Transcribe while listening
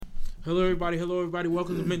Hello, everybody.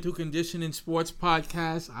 Welcome to Mental Conditioning Sports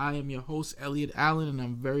Podcast. I am your host, Elliot Allen, and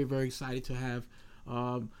I'm very, very excited to have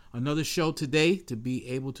another show today to be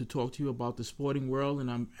able to talk to you about the sporting world. And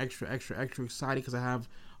I'm extra excited because I have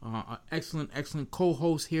an excellent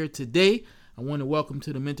co-host here today. I want to welcome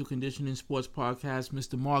to the Mental Conditioning Sports Podcast,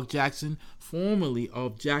 Mr. Mark Jackson, formerly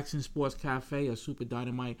of Jackson Sports Cafe, a super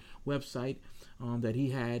dynamite website that he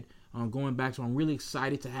had going back. So I'm really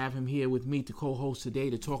excited to have him here with me to co-host today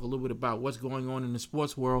to talk a little bit about what's going on in the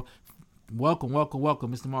sports world. Welcome,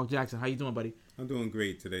 Mr. Mark Jackson. How you doing, buddy? I'm doing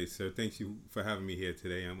great today, sir. Thank you for having me here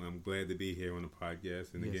today. I'm glad to be here on the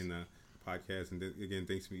podcast, and Yes. again,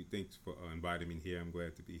 thanks for inviting me here. I'm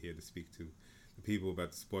glad to be here to speak to the people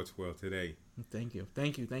about the sports world today. Thank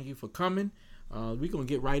you for coming. We're gonna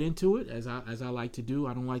get right into it as I like to do.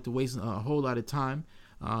 I don't like to waste a whole lot of time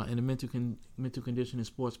in the mental conditioning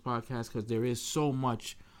sports podcast because there is so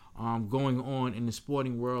much going on in the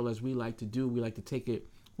sporting world. As we like to do, we like to take it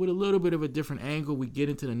with a little bit of a different angle. We get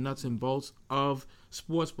into the nuts and bolts of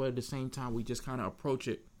sports, but at the same time, we just kind of approach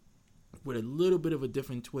it with a little bit of a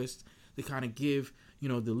different twist to kind of give the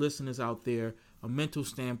listeners out there a mental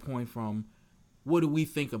standpoint from what do we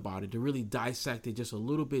think about it, to really dissect it just a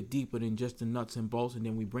little bit deeper than just the nuts and bolts, and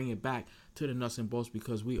then we bring it back to the nuts and bolts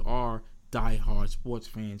because we are diehard sports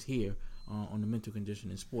fans here on the Mental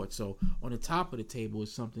Conditioning Sports. So on the top of the table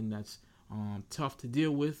is something that's tough to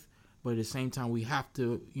deal with, but at the same time we have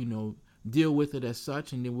to deal with it as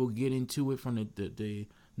such, and then we'll get into it from the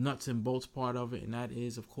nuts and bolts part of it, and that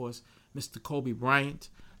is, of course, Mr. Kobe Bryant,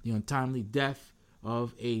 the untimely death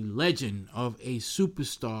of a legend, of a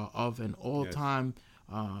superstar, of an all-time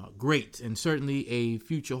great, and certainly a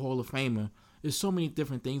future Hall of Famer. There's so many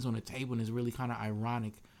different things on the table, and it's really kind of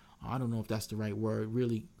ironic. I don't know if that's the right word.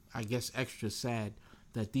 Really, I guess extra sad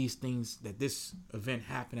that this event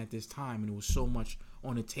happened at this time, and there was so much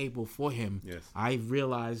on the table for him. Yes. I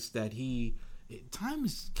realized that time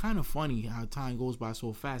is kind of funny how time goes by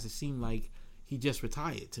so fast. It seemed like he just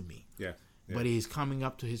retired to me. Yeah. But he's coming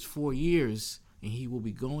up to his 4 years, and he will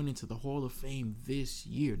be going into the Hall of Fame this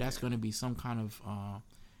year. That's going to be some kind of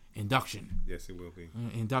induction. Yes, it will be.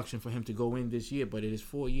 Induction for him to go in this year. But in his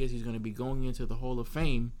 4 years, he's going to be going into the Hall of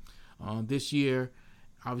Fame this year.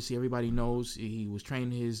 Obviously, everybody knows he was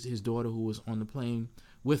training his daughter who was on the plane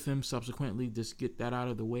with him. Subsequently, just get that out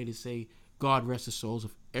of the way to say God rest the souls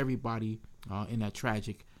of everybody in that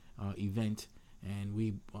tragic event. And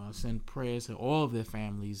we send prayers to all of their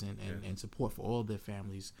families and support for all of their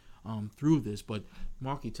families through this. But,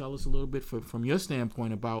 Marky, tell us a little bit from your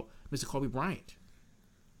standpoint about Mr. Kobe Bryant.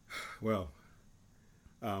 Well,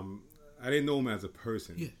 I didn't know him as a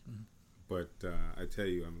person. Yeah. But I tell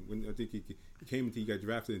you, when I think he got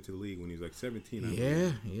drafted into the league when he was like 17.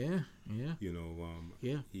 Yeah.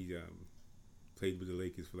 He played with the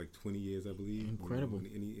Lakers for like 20 years, I believe. Incredible.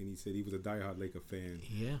 And he said he was a diehard Laker fan.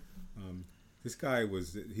 Yeah. This guy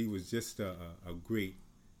was just a great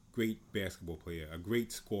basketball player, a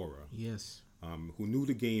great scorer. Yes. Who knew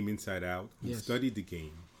the game inside out, who studied the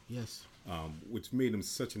game. Yes. Which made him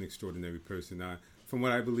such an extraordinary person. From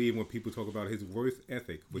what I believe, when people talk about his work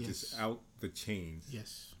ethic, which is out the chains.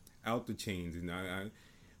 Yes. Out the chains. And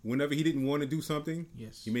whenever he didn't want to do something,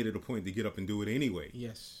 he made it a point to get up and do it anyway.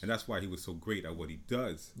 Yes. And that's why he was so great at what he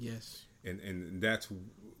does. Yes. And that's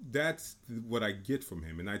what I get from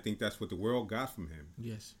him. And I think that's what the world got from him.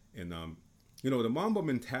 Yes. And, the Mamba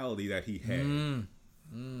mentality that he had,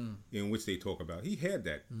 in which they talk about, he had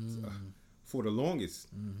that for the longest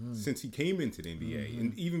since he came into the NBA.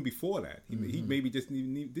 And even before that, he maybe just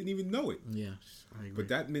didn't even know it. Yes, I agree. But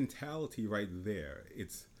that mentality right there,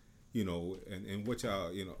 it's, and what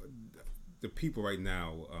y'all, the people right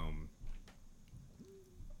now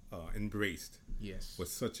embraced. Yes.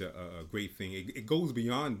 Was such a great thing. It goes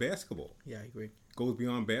beyond basketball. Yeah, I agree. It goes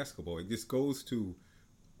beyond basketball. It just goes to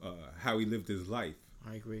how he lived his life.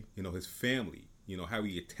 I agree. His family. How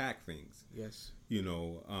he attacked things. Yes.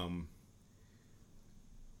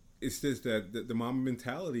 It's just that the Mamba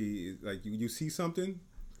mentality is like you see something,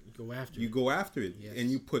 you go after it. Yes.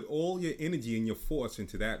 And you put all your energy and your force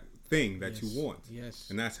into that thing that you want. Yes.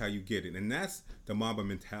 And that's how you get it. And that's the Mamba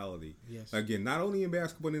mentality. Yes. Again, not only in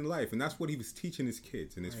basketball, but in life. And that's what he was teaching his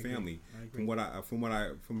kids and his family. From what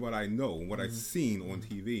I know and what I've seen on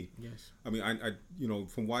TV. Yes. I mean, I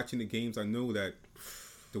from watching the games, I know that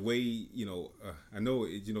the way, I know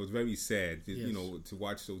it's very sad, to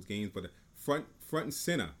watch those games, but front and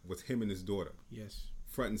center was him and his daughter. Yes.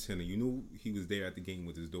 Front and center. You knew he was there at the game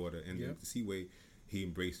with his daughter, and to see way he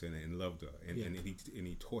embraced her and loved her, and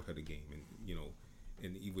he taught her the game,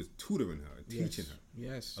 and he was tutoring her, teaching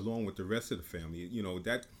her, along with the rest of the family.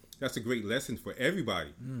 That that's a great lesson for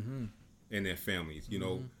everybody and their families. You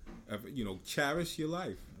know, cherish your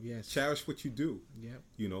life. Yes. Cherish what you do. Yep.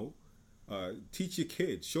 You know, teach your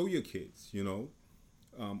kids, show your kids. You know,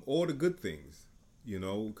 all the good things. You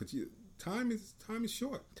know, because time is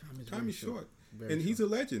short. Time is short. And he's a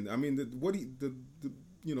legend. I mean,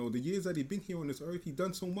 the years that he's been here on this earth, he's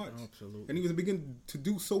done so much. Absolutely. And he was beginning to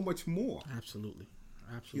do so much more. Absolutely.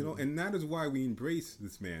 You know, and that is why we embrace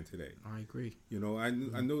this man today. I agree. You know, I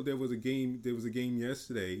know there was a game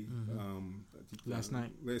yesterday. Last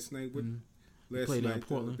night. Last night. They played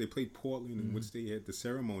Portland. They played Portland, in which they had the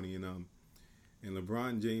ceremony, and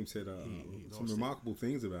LeBron James said some remarkable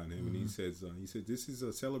things about him, and he said this is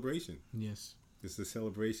a celebration. Yes. This is a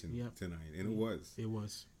celebration tonight, and it was. It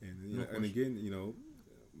was. And again, you know,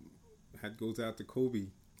 hat goes out to Kobe,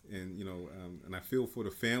 and you know, and I feel for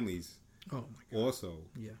the families. Oh my God. Also,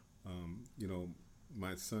 yeah. You know,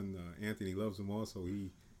 my son Anthony loves him. Also,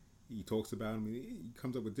 he talks about him. He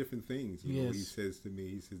comes up with different things. You know, he says to me,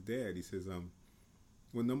 he says, "Dad," he says,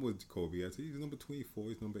 "what number was Kobe?" I said, "He's number 24.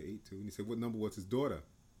 He's number 8 too." And he said, "What number was his daughter?"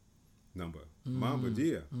 Number. Mamba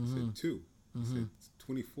dear. I said 2. He said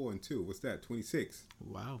 24 and 2. What's that? 26.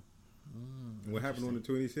 Wow. What happened on the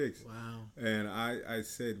 26? Wow. And I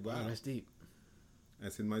said, wow. That's deep. I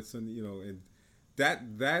said, my son, you know, and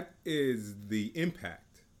that is the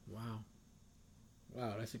impact. Wow.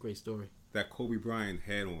 Wow, that's a great story. That Kobe Bryant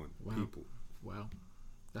had on people. Wow.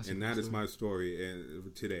 And that is my story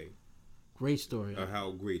today. Great story. Of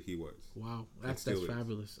how great he was. Wow. That's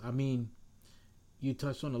fabulous. I mean, you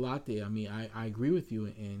touched on a lot there. I mean, I agree with you,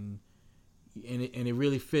 and it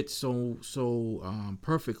really fits so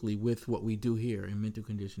perfectly with what we do here in mental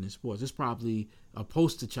conditioning sports. It's probably a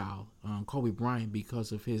poster child, Kobe Bryant,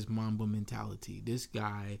 because of his Mamba mentality. This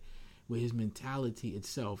guy, with his mentality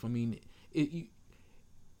itself. I mean,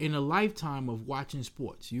 in a lifetime of watching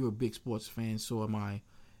sports, you're a big sports fan, so am I.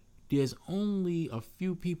 There's only a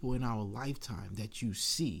few people in our lifetime that you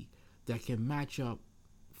see that can match up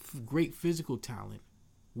great physical talent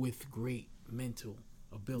with great mental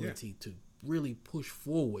ability to really push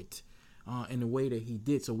forward in the way that he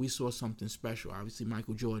did. So we saw something special. Obviously,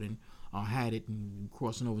 Michael Jordan had it, and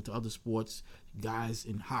crossing over to other sports, guys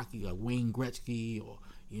in hockey like Wayne Gretzky or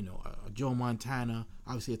Joe Montana,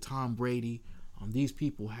 obviously a Tom Brady. These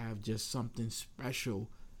people have just something special,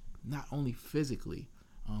 not only physically,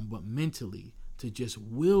 but mentally, to just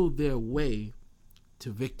will their way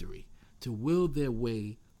to victory, to will their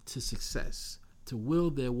way to success, to will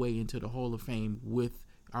their way into the Hall of Fame with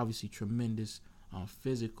obviously tremendous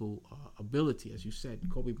physical ability. As you said,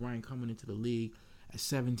 Kobe Bryant coming into the league at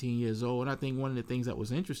 17 years old. And I think one of the things that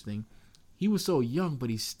was interesting, he was so young, but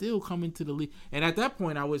he's still coming to the league. And at that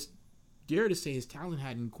point, I was dare to say his talent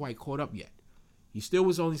hadn't quite caught up yet. He still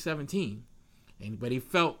was only 17. But he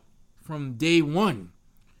felt from day one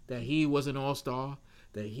that he was an all-star,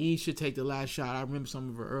 that he should take the last shot. I remember some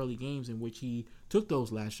of the early games in which he took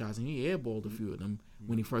those last shots, and he airballed a few of them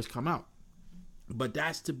when he first come out. But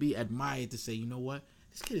that's to be admired, to say, you know what,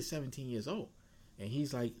 this kid is 17 years old. And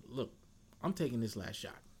he's like, look, I'm taking this last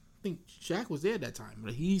shot. I think Shaq was there at that time,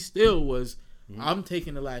 but he still was, I'm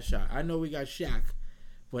taking the last shot. I know we got Shaq,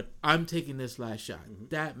 but I'm taking this last shot.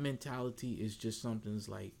 That mentality is just something that's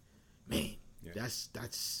like, man,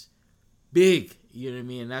 that's big. You know what I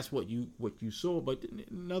mean? And that's what you saw. But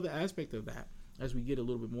another aspect of that, as we get a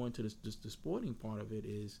little bit more into the sporting part of it,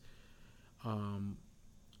 is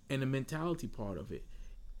and the mentality part of it.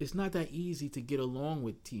 It's not that easy to get along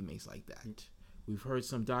with teammates like that. We've heard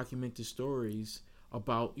some documented stories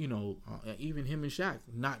about, even him and Shaq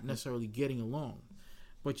not necessarily getting along.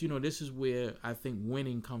 But, this is where I think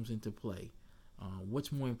winning comes into play.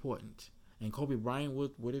 What's more important? And Kobe Bryant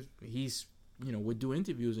would do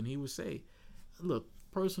interviews, and he would say, look,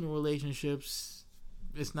 personal relationships,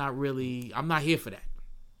 it's not really, I'm not here for that.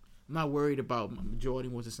 I'm not worried about,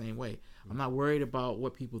 Jordan was the same way. I'm not worried about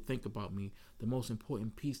what people think about me. The most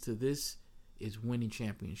important piece to this is winning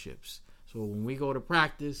championships. So when we go to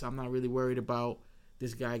practice, I'm not really worried about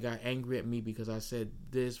this guy got angry at me because I said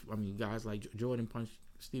this. I mean, guys like Jordan punched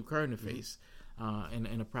Steve Kerr in the face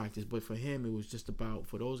in a practice. But for him, it was just about,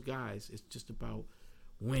 for those guys, it's just about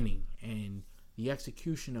winning and the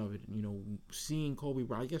execution of it. Seeing Kobe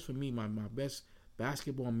Bryant, I guess for me, my best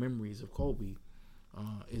basketball memories of Kobe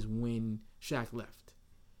is when Shaq left.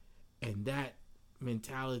 And that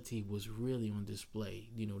mentality was really on display.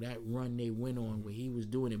 That run they went on where he was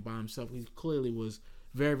doing it by himself. He clearly was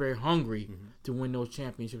very, very hungry to win those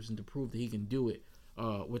championships and to prove that he can do it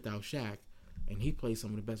without Shaq. And he played some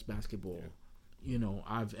of the best basketball,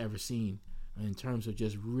 I've ever seen in terms of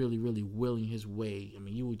just really, really willing his way. I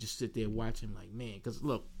mean, you would just sit there watching like, man, because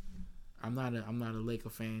look, I'm not a Laker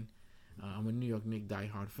fan. I'm a New York Knicks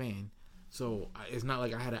diehard fan. So it's not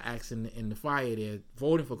like I had an axe in the fire there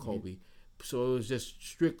voting for Kobe. So it was just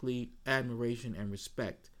strictly admiration and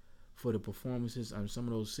respect for the performances on some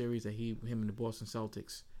of those series that him and the Boston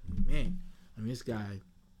Celtics. Man, I mean, this guy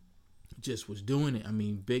just was doing it. I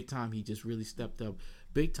mean, big time. He just really stepped up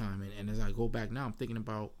big time. And as I go back now, I'm thinking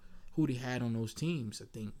about who they had on those teams. I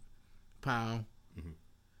think Powell,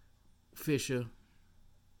 Fisher,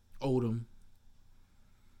 Odom.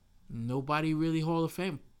 Nobody really Hall of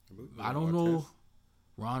Fame. I don't know.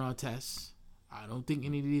 Ron Artest. I don't think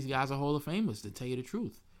any of these guys are Hall of Famers, to tell you the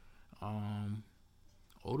truth.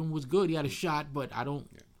 Odom was good. He had a shot, but I don't.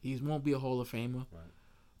 He won't be a Hall of Famer. Right.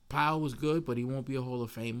 Powell was good, but he won't be a Hall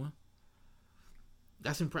of Famer.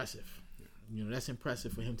 That's impressive. Yeah. That's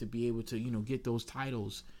impressive for him to be able to, get those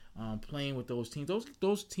titles, playing with those teams.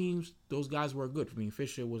 Those teams, those guys were good. I mean,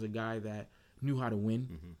 Fisher was a guy that knew how to win.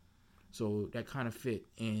 Mm-hmm. So that kind of fit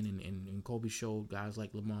in, and Kobe showed guys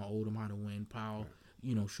like Lamar Odom how to win. Powell,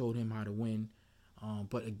 showed him how to win.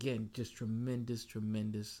 But again, just tremendous,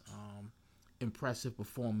 impressive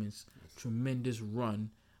performance, tremendous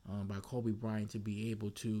run by Kobe Bryant to be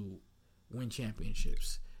able to win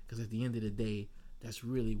championships. Because at the end of the day, that's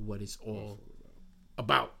really what it's all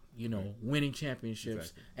about. Winning championships.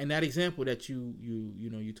 Exactly. And that example that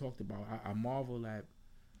you talked about, I marvel at.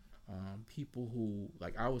 People who,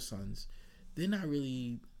 like our sons, they didn't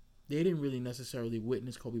really necessarily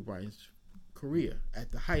witness Kobe Bryant's career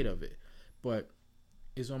at the height of it, but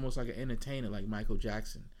it's almost like an entertainer like Michael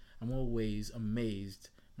Jackson. I'm always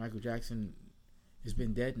amazed. Michael Jackson has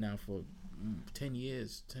been dead now for 10,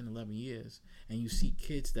 11 years, and you see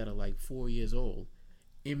kids that are like 4 years old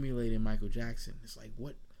emulating Michael Jackson. It's like,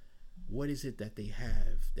 what is it that they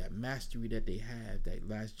have, that mastery that they have, that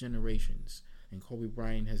last generations? And Kobe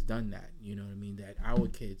Bryant has done that, you know what I mean? That our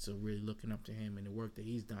kids are really looking up to him and the work that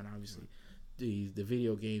he's done. Obviously, the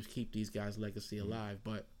video games keep these guys' legacy alive,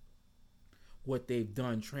 but what they've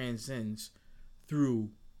done transcends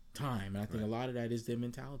through time. And I think a lot of that is their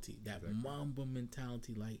mentality, that Mamba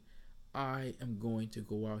mentality. Like, I am going to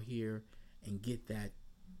go out here and get that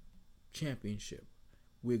championship.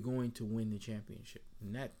 We're going to win the championship.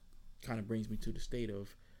 And that kind of brings me to the state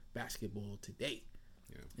of basketball today.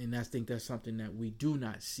 Yeah. And I think that's something that we do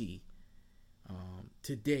not see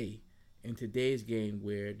today in today's game,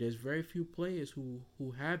 where there's very few players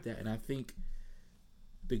who have that. And I think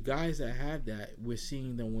the guys that have that, we're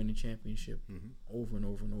seeing them win the championship over and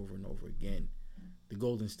over and over and over again. The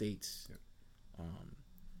Golden States,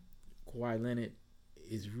 Kawhi Leonard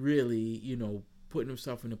is really, putting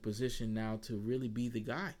himself in a position now to really be the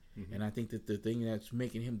guy. Mm-hmm. And I think that the thing that's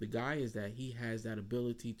making him the guy is that he has that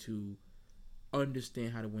ability to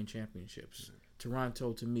understand how to win championships. Mm-hmm.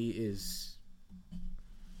 Toronto, to me, is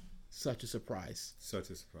such a surprise. Such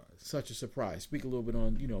a surprise. Speak a little bit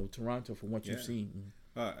on, Toronto from what you've seen.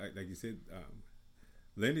 Like you said,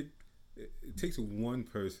 Leonard, it takes one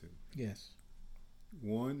person. Yes.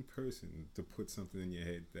 One person to put something in your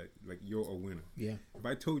head that, like, you're a winner. Yeah. If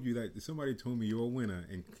I told you that, if somebody told me you're a winner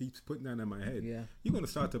and keeps putting that in my head, you're going to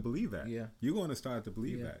start to believe that. Yeah. You're going to start to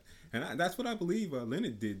believe that. And that's what I believe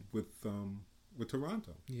Leonard did with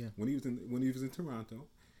Toronto. Yeah. When he was in Toronto,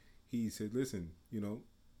 he said, "Listen, you're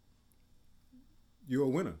a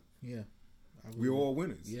winner. Yeah. We're all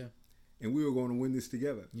winners. Yeah. And we were going to win this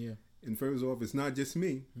together. Yeah. And first off, it's not just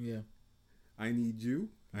me. Yeah. I need you.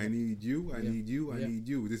 I need you. I need you. I need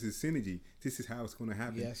you. This is synergy. This is how it's going to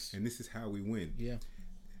happen. Yes. And this is how we win. Yeah.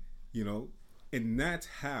 And that's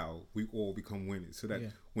how we all become winners. So that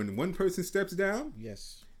when one person steps down,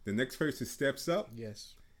 the next person steps up.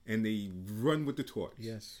 Yes. And they run with the torch.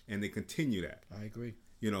 Yes. And they continue that. I agree.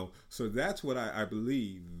 So that's what I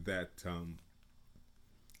believe that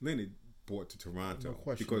Leonard brought to Toronto. No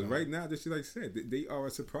question. Because right now, just like I said, they are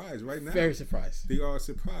a surprise right now. Very surprised. They are a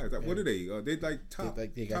surprise. Like, what are they? They're like top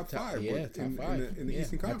five. Yeah, top five. In the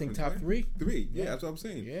Eastern Conference. I think top three. Yeah, that's what I'm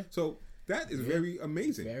saying. Yeah. So that is very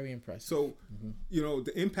amazing. Very impressive. So,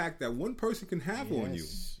 the impact that one person can have on you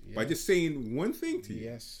by just saying one thing to you.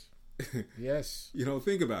 Yes. Yes.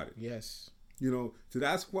 Think about it. Yes. So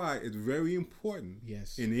that's why it's very important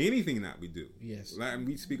in anything that we do. Yes. Like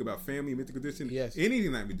we speak about family, mental condition, yes.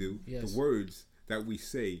 anything that we do, the words that we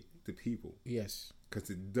say to people. Yes.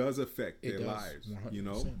 Because it does affect their lives.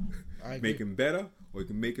 100%. I agree. Make them better or it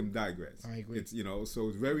can make them digress. I agree. It's, so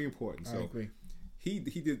it's very important. So I agree. He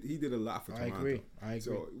did a lot for Toronto. I agree.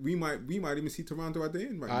 So we might even see Toronto at the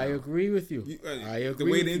end right now. I agree with you. I agree.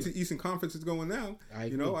 The way the Eastern Conference is going now, I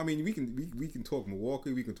agree. I mean, we can talk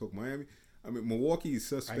Milwaukee, we can talk Miami. I mean, Milwaukee is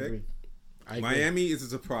suspect. Miami is a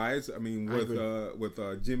surprise. I mean,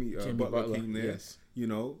 with Jimmy Butler came there. Yes. You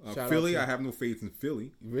know, Philly. I have no faith in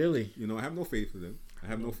Philly. Really? You know, I have no faith in them.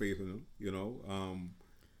 No faith in them. You know,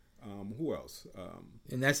 who else?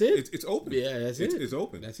 And that's it. It's open. Yeah, that's it. It's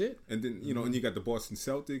open. That's it. And then and you got the Boston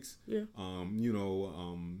Celtics. Yeah.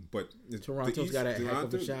 But Toronto's got a heck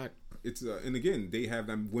of a shot. It's and again they have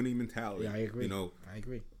that winning mentality. Yeah, I agree. You know, I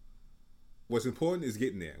agree. What's important is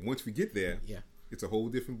getting there. Once we get there, it's a whole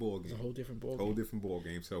different ball game. It's a whole different ball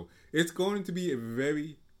game. So it's going to be a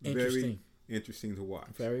very interesting to watch.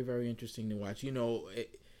 Very, very interesting to watch. You know,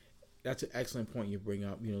 that's an excellent point you bring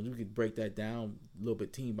up. You know, we could break that down a little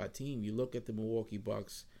bit team by team. You look at the Milwaukee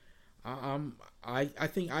Bucks. I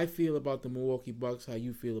think I feel about the Milwaukee Bucks how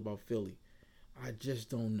you feel about Philly. I just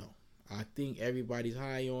don't know. I think everybody's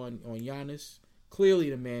high on Giannis. Clearly,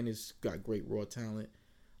 the man has got great raw talent.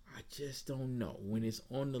 I just don't know. When it's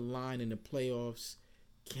on the line in the playoffs,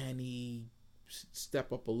 can he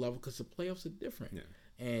step up a level? Because the playoffs are different. Yeah.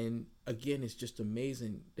 And, again, it's just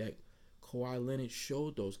amazing that Kawhi Leonard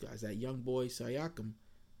showed those guys, that young boy Siakam.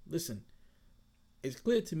 Listen, it's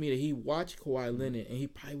clear to me that he watched Kawhi Leonard, and he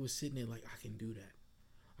probably was sitting there like, I can do that.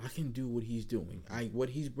 I can do what he's doing. What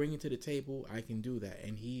he's bringing to the table, I can do that.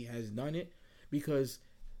 And he has done it because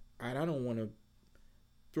I don't want to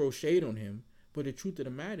throw shade on him, but the truth of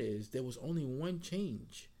the matter is there was only one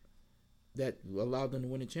change that allowed them to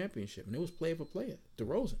win a championship, and it was player for player,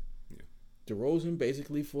 DeRozan. Yeah. DeRozan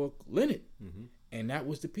basically for Leonard. Mm-hmm. And that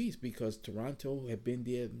was the piece because Toronto had been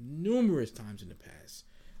there numerous times in the past.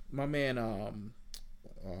 My man,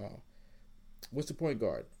 what's the point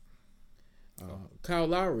guard? Kyle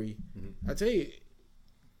Lowry. Mm-hmm. I tell you,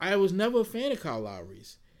 I was never a fan of Kyle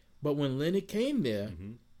Lowry's, but when Leonard came there,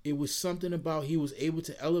 it was something about he was able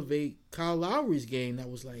to elevate Kyle Lowry's game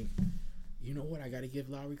that was like, you know what, I got to give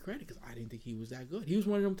Lowry credit because I didn't think he was that good. He was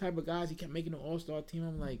one of them type of guys. He kept making the All-Star team.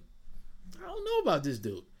 I'm like, I don't know about this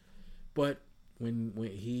dude, but when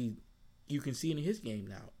you can see in his game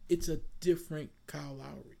now, it's a different Kyle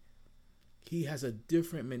Lowry. He has a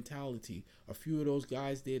different mentality. A few of those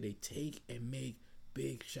guys there, they take and make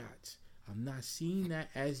big shots. I'm not seeing that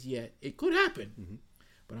as yet. It could happen,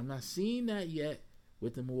 but I'm not seeing that yet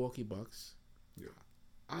with the Milwaukee Bucks. Yeah.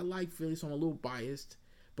 I like Philly, so I'm a little biased,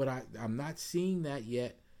 but I'm not seeing that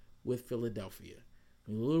yet with Philadelphia.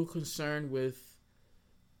 I'm a little concerned with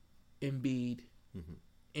Embiid,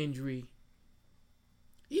 injury.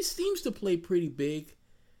 He seems to play pretty big.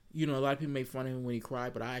 You know, a lot of people make fun of him when he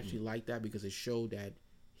cried, but I actually like that because it showed that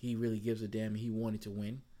he really gives a damn and he wanted to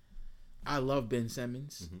win. I love Ben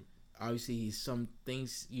Simmons. Obviously, he's some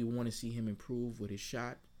things you want to see him improve with his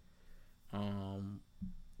shot.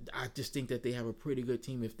 I just think that they have a pretty good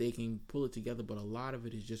team if they can pull it together, but a lot of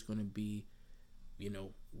it is just going to be, you know,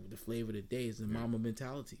 the flavor of the day is the Mamba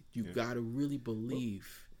mentality. You got to really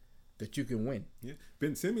believe that you can win. Yeah,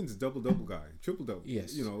 Ben Simmons, double-double guy, triple-double.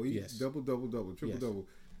 Yes. You know, he's double-double, triple-double.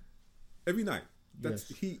 Every night.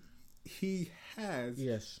 That's he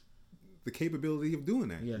has the capability of doing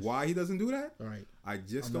that. Yes. Why he doesn't do that? All right. I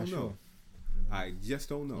just don't know. Sure. I just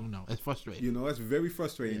don't know. No, it's frustrating. You know, it's very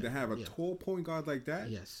frustrating to have a tall point guard like that.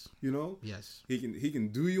 Yes. You know? Yes. He can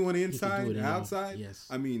do you on the inside, outside. Yes.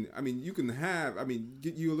 I mean you can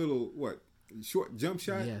get you a little short jump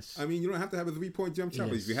shot. Yes. I mean, you don't have to have a 3-point jump shot,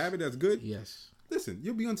 but if you have it, that's good. Yes. Listen,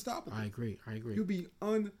 you'll be unstoppable. I agree. You'll be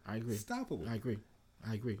unstoppable. I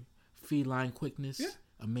agree. Feline quickness.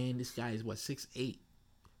 Yeah. This guy is 6'8".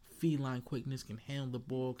 Feline quickness, can handle the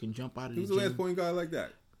ball, can jump out of the Who's the last point guard like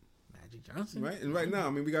that? Magic Johnson. Right? And right now, I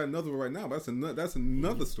mean, we got another one right now, but that's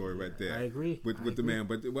another story right there. I agree. With the man.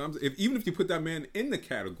 But even if you put that man in the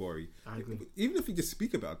category, I agree. Even if you just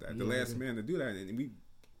speak about that, the last man to do that, and we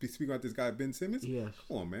speak about this guy, Ben Simmons, yes.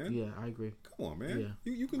 Come on, man. Yeah, I agree. Come on, man.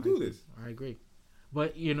 Yeah. You can do this. I agree.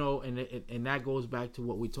 But, you know, and that goes back to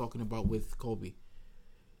what we're talking about with Kobe.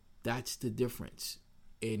 That's the difference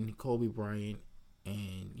in Kobe Bryant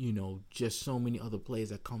and, you know, just so many other players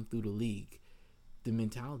that come through the league. The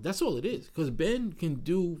mentality. That's all it is. Because Ben can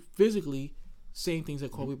do physically same things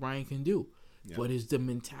that Kobe Bryant can do. Yeah. But it's the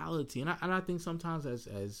mentality. And I think sometimes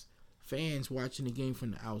as fans watching the game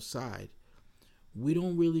from the outside, we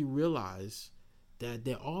don't really realize that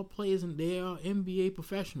there are players and they are NBA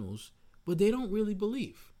professionals, but they don't really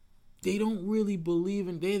believe. They don't really believe,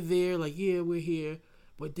 and they're there like, yeah, we're here.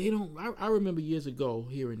 But they don't. I remember years ago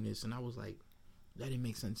hearing this, and I was like, that didn't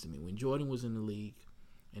make sense to me. When Jordan was in the league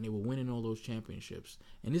and they were winning all those championships,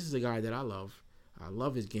 and this is a guy that I love. I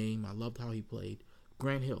love his game. I loved how he played.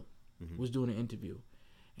 Grant Hill was doing an interview,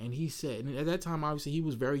 and he said, and at that time, obviously, he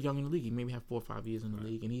was very young in the league. He maybe had 4 or 5 years in the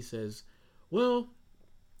league, and he says, well,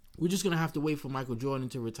 we're just gonna have to wait for Michael Jordan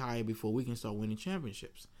to retire before we can start winning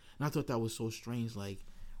championships. And I thought that was so strange. Like,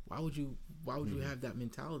 why would you have that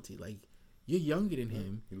mentality? Like, you're younger than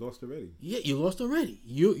him. You lost already. Yeah, you lost already.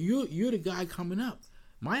 You're the guy coming up.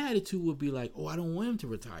 My attitude would be like, oh, I don't want him to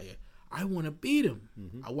retire. I want to beat him.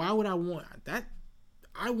 Why would I want that?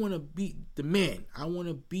 I want to beat the man. I want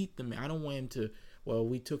to beat the man. I don't want him to. Well,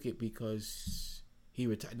 we took it because he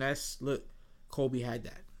retired. Look, Kobe had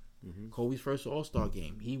that. Kobe's first All-Star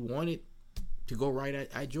game. He wanted to go right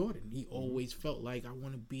at Jordan. He always felt like, I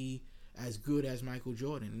want to be as good as Michael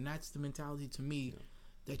Jordan. And that's the mentality to me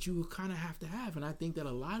that you kind of have to have. And I think that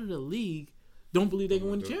a lot of the league don't believe they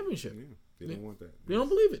can win the championship. Yeah, they don't want that. They don't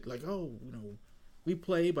believe it. Like, oh, we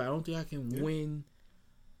play, but I don't think I can win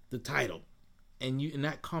the title. And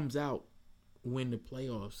that comes out when the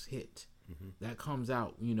playoffs hit. That comes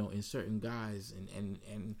out, in certain guys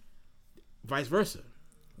and vice versa.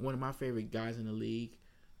 One of my favorite guys in the league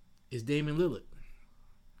is Damian Lillard,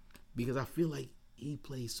 because I feel like he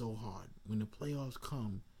plays so hard. When the playoffs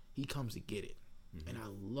come, he comes to get it. And I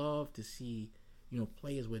love to see,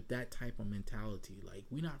 players with that type of mentality. Like,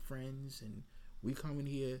 we're not friends, and we come in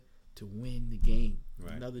here to win the game.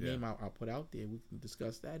 Right. Another name I'll put out there, we can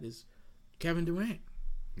discuss that, is Kevin Durant.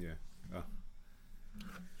 Yeah.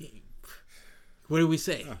 What do we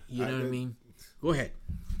say? You know what I mean? Go ahead.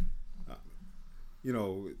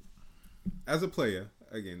 As a player,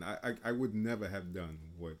 again, I would never have done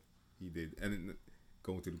what he did, and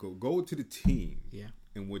go to the team,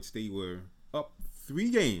 in which they were up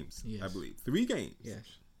 3 games, I believe, 3 games. Yes.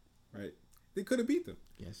 Right. They could have beat them.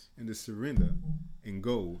 Yes. And to surrender and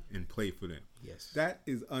go and play for them. Yes. That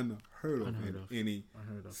is unheard of in any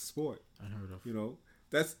sport. Unheard of.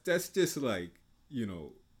 That's just like,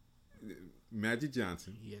 Magic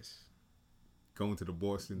Johnson. Yes. Going to the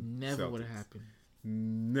Boston Never Celtics. would have happened.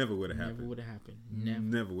 Never would have happened. Never would have happened.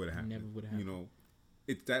 Never would have happened. Never would have happened.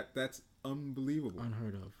 That's unbelievable.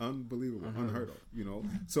 Unheard of. Unbelievable. Unheard of.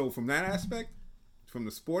 So from that aspect, from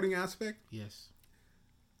the sporting aspect, yes,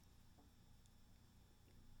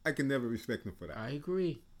 I can never respect him for that. I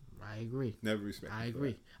agree. Never respect him. I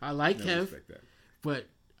agree. That. I like never Kev, respect that. but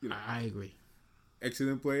I agree.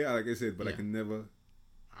 Excellent player, like I said, but I can never.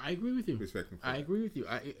 I agree with you. Respect him. I agree with you.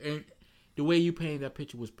 And the way you painted that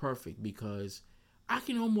picture was perfect, because I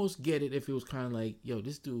can almost get it if it was kind of like, yo,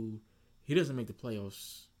 this dude, he doesn't make the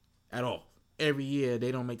playoffs at all. Every year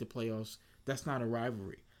they don't make the playoffs. That's not a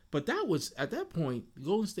rivalry. But that was, at that point,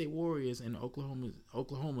 Golden State Warriors and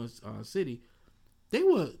Oklahoma City, they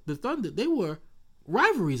were the Thunder. They were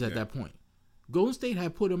rivalries at that point. Golden State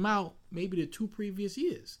had put them out maybe the 2 previous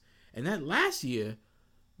years. And that last year,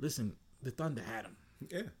 listen, the Thunder had them.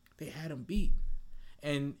 Yeah. They had them beat.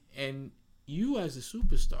 And you as a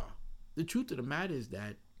superstar, the truth of the matter is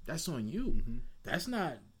that that's on you. That's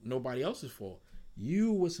not nobody else's fault.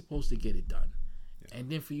 You were supposed to get it done. Yeah. And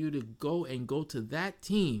then for you to go to that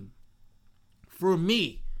team, for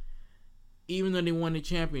me, even though they won the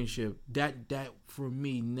championship, that for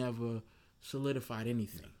me never solidified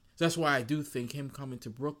anything. So that's why I do think him coming to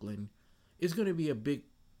Brooklyn is going to be a big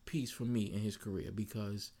piece for me in his career,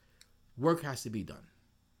 because work has to be done.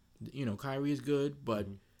 Kyrie is good, but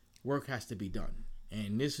work has to be done.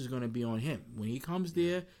 And this is going to be on him. When he comes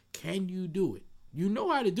there, can you do it? You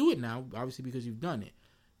know how to do it now, obviously, because you've done it.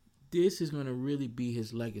 This is going to really be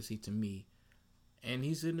his legacy to me. And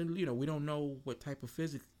he's in the, we don't know what type of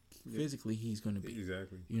physically he's going to be.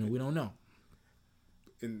 Exactly. We don't know.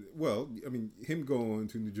 And, well, I mean, him going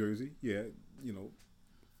to New Jersey,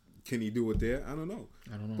 can he do it there? I don't know.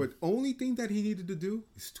 But only thing that he needed to do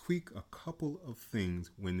is tweak a couple of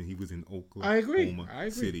things when he was in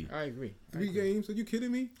Oklahoma City. I agree. 3 games? Are you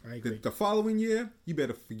kidding me? I agree. The following year, you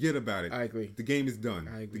better forget about it. I agree. The game is done.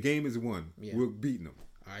 I agree. The game is won. Yeah. We're beating them.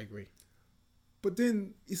 I agree. But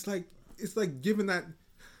then it's like giving that.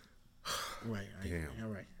 Right. Damn.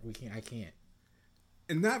 All right. I can't.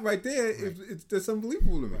 And that right there, that's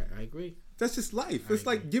unbelievable to me. Right. I agree. That's just life. It's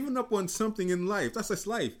like giving up on something in life. That's just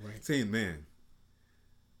life. Right. Saying, man,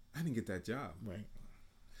 I didn't get that job. Right.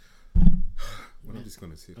 Well, I'm just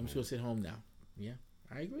going to sit home. I'm just going to sit home now. Yeah.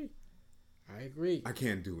 I agree. I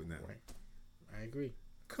can't do it now. Right. I agree.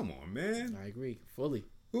 Come on, man. I agree. Fully.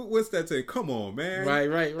 What's that say? Come on, man. Right.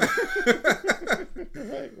 right.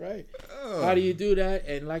 Oh. How do you do that?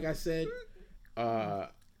 And like I said,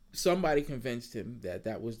 somebody convinced him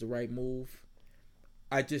that was the right move.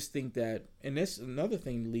 I just think that, and this another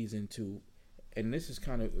thing leads into, and this is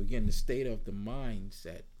kind of, again, the state of the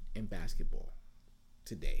mindset in basketball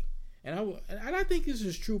today. And I think this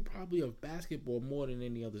is true probably of basketball more than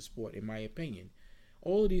any other sport, in my opinion.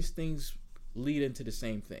 All of these things lead into the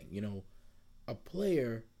same thing. A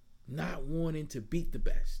player not wanting to beat the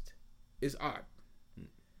best is odd.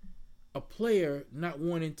 A player not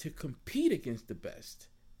wanting to compete against the best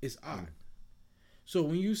is odd. So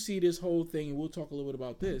when you see this whole thing, and we'll talk a little bit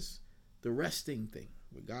about this, the resting thing,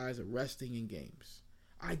 where guys are resting in games,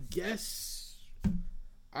 I guess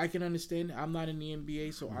I can understand it. I'm not in the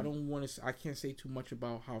NBA, so I can't say too much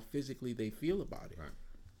about how physically they feel about it. Right.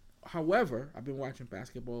 However, I've been watching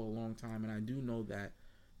basketball a long time, and I do know that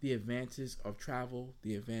the advances of travel,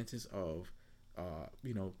 the advances of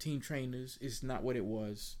team trainers is not what it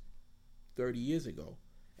was 30 years ago.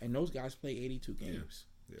 And those guys play 82 games.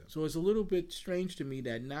 Yeah. So it's a little bit strange to me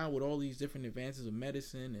that now with all these different advances of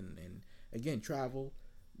medicine and again, travel,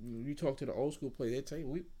 you talk to the old school player, they tell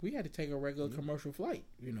you, we had to take a regular commercial flight.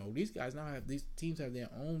 These guys now these teams have their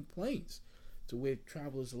own planes to where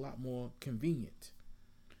travel is a lot more convenient.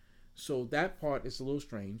 So that part is a little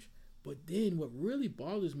strange. But then what really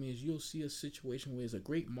bothers me is you'll see a situation where it's a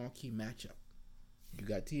great marquee matchup. You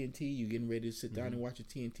got TNT, you're getting ready to sit down and watch a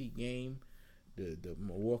TNT game. The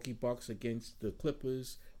Milwaukee Bucks against the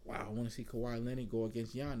Clippers. Wow, I want to see Kawhi Leonard go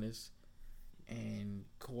against Giannis. And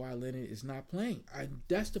Kawhi Leonard is not playing.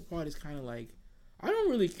 That's the part is kind of like, I don't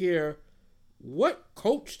really care what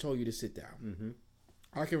coach told you to sit down.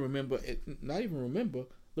 I can remember,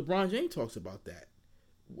 LeBron James talks about that.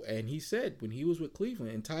 And he said when he was with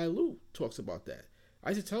Cleveland, and Ty Lue talks about that.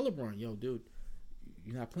 I used to tell LeBron, yo, dude,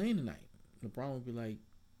 you're not playing tonight. LeBron would be like,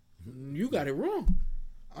 you got it wrong.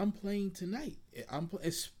 I'm playing tonight.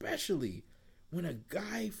 Especially when a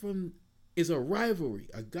guy is a rivalry,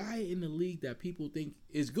 a guy in the league that people think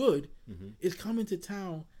is good is coming to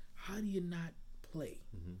town. How do you not play?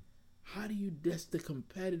 How do you? That's the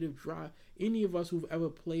competitive drive. Any of us who've ever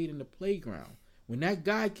played in the playground, when that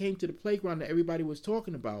guy came to the playground that everybody was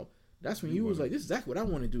talking about, that's when you was like, this is exactly what I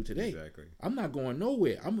want to do today. Exactly. I'm not going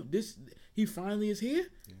nowhere. He finally is here.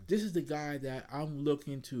 Yeah. This is the guy that I'm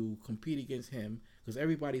looking to compete against him because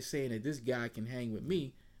everybody's saying that this guy can hang with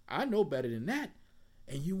me. I know better than that.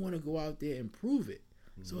 And you want to go out there and prove it.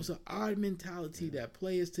 So it's an odd mentality that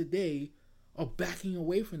players today are backing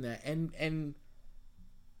away from that. And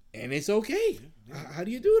it's okay. How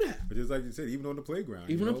do you do that? But just like you said, even on the playground.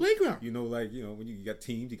 When you got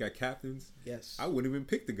teams, you got captains. Yes. I wouldn't even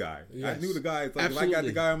pick the guy. Yes. I knew the guy. If I got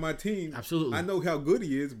the guy on my team, absolutely. I know how good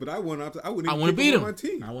he is, but I wouldn't even beat him on my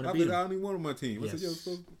team. I want to beat him. I don't even want him on my team. Yes. I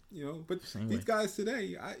said, but these guys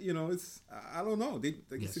today, I don't know. They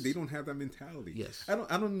you said, they don't have that mentality. Yes. I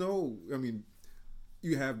don't know. I mean,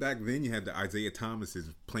 you have back then. You had the Isaiah Thomases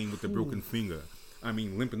playing with the broken finger. I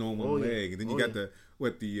mean, limping on one leg, and then you got the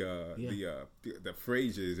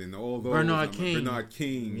Fraziers and all those Bernard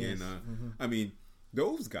King, yes. and I mean,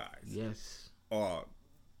 those guys, are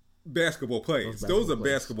basketball players. Those are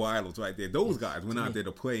basketball idols right there. Those guys went out there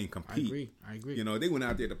to play and compete. I agree. They went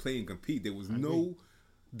out there to play and compete. There was no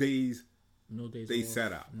days they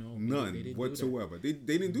sat out, none they whatsoever. They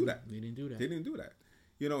didn't do that. They didn't do that. They didn't do that.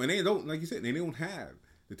 And they don't, like you said, they don't have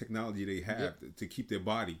the technology they have to keep their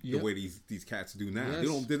body the way these cats do now.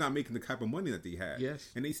 Yes. They're not making the type of money that they had. Yes.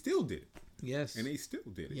 And they still did it. Yes. And they still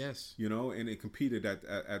did it. Yes. And they competed at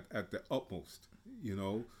the utmost.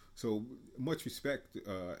 So much respect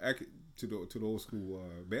to the old school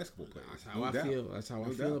basketball players. That's how I feel. That's how I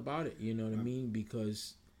feel about it. You know what I mean?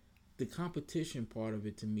 Because the competition part of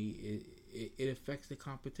it, to me, it affects the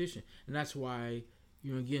competition, and that's why,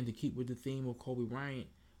 again, to keep with the theme of Kobe Bryant,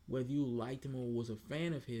 whether you liked him or was a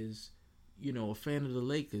fan of his, a fan of the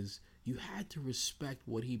Lakers, you had to respect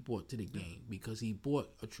what he brought to the game because he brought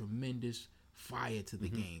a tremendous fire to the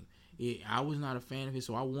game. I was not a fan of his,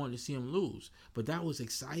 so I wanted to see him lose. But that was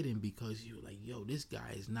exciting because you were like, yo, this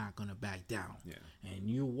guy is not going to back down. Yeah. And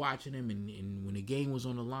you're watching him, and when the game was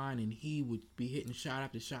on the line and he would be hitting shot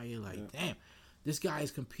after shot, you're like, damn, this guy is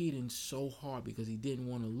competing so hard because he didn't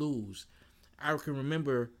want to lose. I can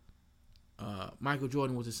remember Michael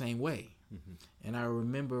Jordan was the same way. And I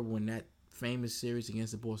remember when that famous series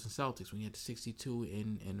against the Boston Celtics, when he had the 62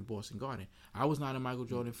 in the Boston Garden. I was not a Michael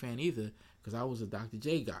Jordan fan either because I was a Dr.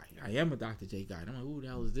 J guy. I am a Dr. J guy. And I'm like, who the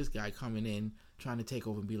hell is this guy coming in trying to take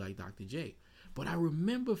over and be like Dr. J? But I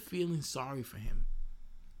remember feeling sorry for him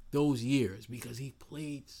those years because he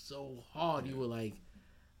played so hard. You were like,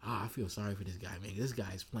 I feel sorry for this guy, man. This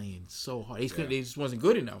guy's playing so hard. He just wasn't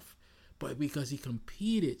good enough. But because he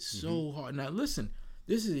competed so hard. Now, listen,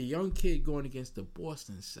 this is a young kid going against the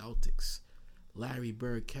Boston Celtics. Larry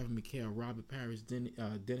Bird, Kevin McHale, Robert Parrish,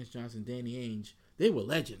 Dennis Johnson, Danny Ainge. They were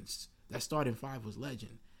legends. That starting five was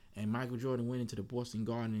legend. And Michael Jordan went into the Boston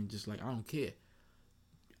Garden and just like, I don't care.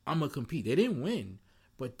 I'm going to compete. They didn't win.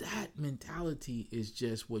 But that mentality is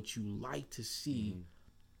just what you like to see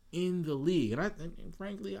in the league. And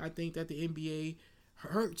frankly, I think that the NBA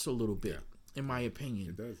hurts a little bit, in my opinion.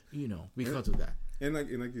 It does. Because of that. And like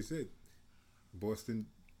you said, Boston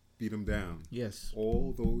beat him down. Yes.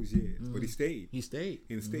 All those years. But he stayed.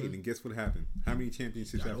 And guess what happened? How many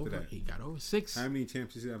championships after that? He got over 6. How many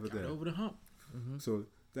championships after that? Got over the hump. So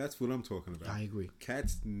that's what I'm talking about. I agree.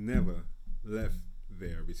 Cats never left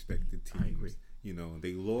their respected teams. I agree.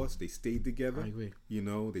 They lost. They stayed together. I agree.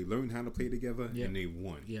 They learned how to play together, and they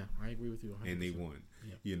won. Yeah, I agree with you 100%. And they won.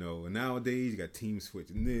 Yeah. And nowadays you got teams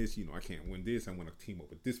switching this. I can't win this. I want to team up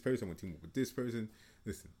with this person. I want to team up with this person.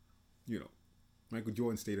 Listen, Michael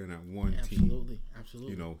Jordan stayed on that one team.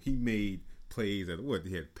 Absolutely. He made plays at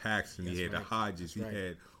he had Paxson, he had the Hodges, he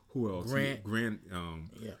had who else? Grant.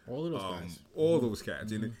 All of those guys. All those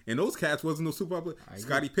cats. And those cats wasn't no superstar player.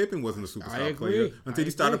 Scottie Pippen wasn't a superstar player until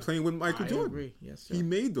he started playing with Michael Jordan. Agree. Yes, sir. He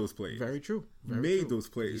made those plays. Very true. He made those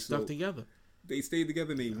plays. They stuck together. They stayed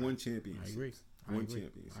together and they won champions. I agree.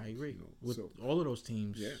 Champions. I agree. With all of those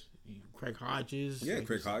teams. Yeah. Craig Hodges. Yeah,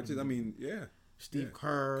 Craig Hodges. I mean, yeah. Steve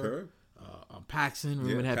Kerr. Paxson,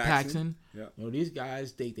 remember that Paxson? Yeah. These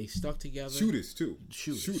guys, they stuck together. Shooters too.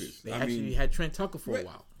 Shooters. They actually had Trent Tucker for a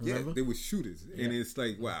while. Remember? Yeah, they were shooters, and it's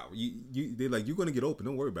like, wow, they're like, you're gonna get open.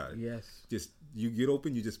 Don't worry about it. Yes. Just you get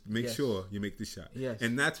open. You just make sure you make the shot. Yes.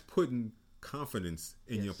 And that's putting confidence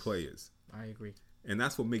in your players. I agree. And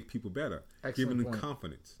that's what makes people better. Excellent giving point. them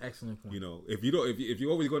confidence. Excellent point. If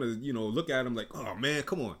you're always gonna look at them like, oh man,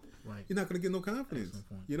 come on. Right. You're not going to get no confidence,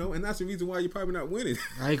 and that's the reason why you're probably not winning.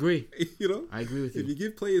 I agree. I agree with you. If you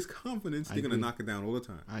give players confidence, they're going to knock it down all the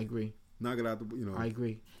time. I agree. Knock it out the. I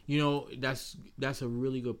agree. That's a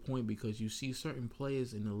really good point because you see certain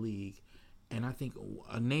players in the league, and I think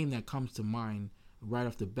a name that comes to mind right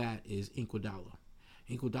off the bat is Iguodala.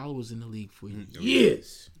 Iguodala was in the league for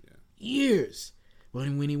years. But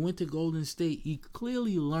when he went to Golden State, he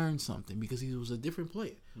clearly learned something because he was a different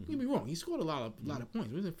player. Don't get me wrong; he scored a lot of points.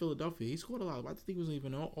 He was in Philadelphia. He scored a lot. I think he was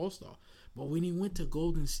even an All-Star. But when he went to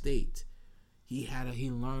Golden State, he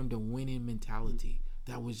learned a winning mentality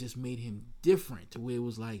that was just made him different. To where it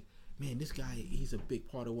was like, man, this guy, he's a big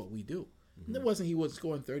part of what we do. And it wasn't he wasn't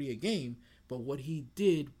scoring 30 a game, but what he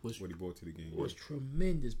did was what he brought to the game was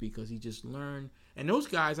tremendous because he just learned. And those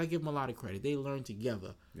guys, I give them a lot of credit. They learned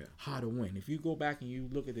together how to win. If you go back and you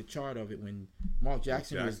look at the chart of it when Mark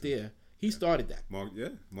Jackson was there, he started that. Mark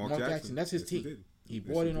Jackson. That's his team. He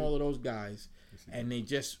brought in all of those guys, and they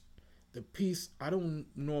just the piece. I don't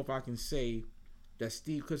know if I can say that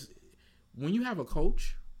Steve, because when you have a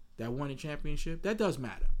coach that won a championship, that does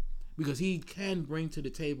matter because he can bring to the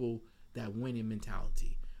table that winning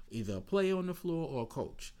mentality, either a player on the floor or a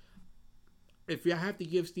coach. If I have to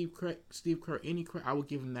give Steve Kerr any credit, I would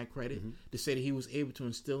give him that credit to say that he was able to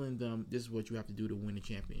instill in them, this is what you have to do to win a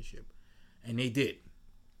championship. And they did.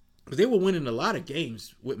 Because they were winning a lot of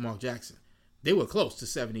games with Mark Jackson. They were close to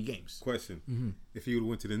 70 games. Question. If he would have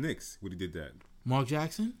went to the Knicks, would he did that? Mark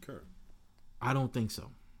Jackson? Kerr. I don't think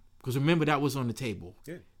so. Because remember, that was on the table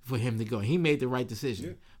for him to go. He made the right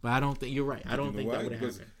decision. But I don't think, you're right. I don't think that would have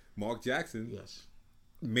happened. Mark Jackson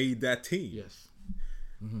made that team. Yes.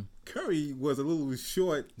 Curry was a little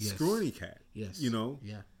short, scrawny cat. Yes.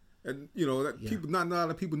 Yeah. And people, not a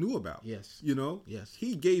lot of people knew about. Yes. Yes.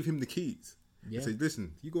 He gave him the keys. Yeah. Say,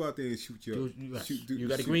 listen, you go out there and shoot your. You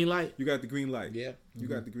got the green light. You got the green light. Yeah. You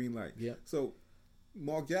got the green light. Yeah. So,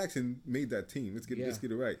 Mark Jackson made that team. Let's get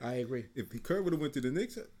it right. I agree. If Kerr would have went to the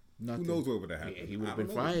Knicks, who knows what would have happened? Yeah, he would have been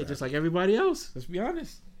fired just like everybody else. Let's be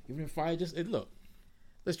honest. He would have been fired. Look.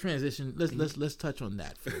 Let's transition. Let's touch on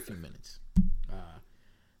that for a few minutes.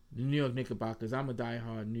 The New York Knickerbockers. I'm a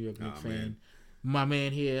diehard New York Knicks fan. Man. My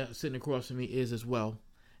man here sitting across from me is as well,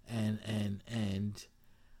 and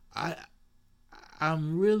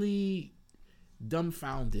I'm really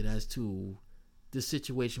dumbfounded as to the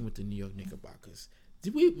situation with the New York Knickerbockers.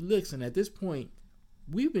 Did we listen? At this point,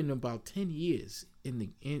 we've been about 10 years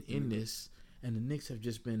in this, and the Knicks have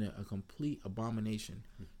just been a complete abomination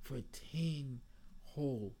for 10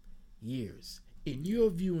 whole years. In your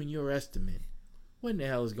view and your estimate, what in the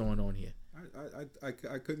hell is going on here?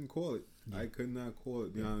 I couldn't call it. I could not call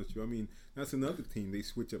it, to be honest with you. I mean, that's another team. They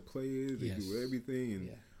switch up players. They do everything. And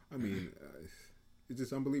I mean, it's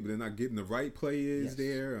just unbelievable. They're not getting the right players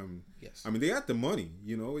there. I mean, they got the money,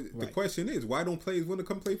 The question is, why don't players want to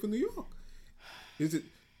come play for New York? Is it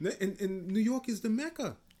and New York is the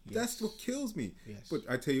Mecca. That's what kills me. But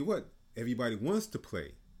I tell you what, everybody wants to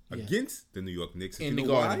play against the New York Knicks. In the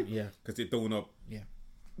Garden, because they're throwing up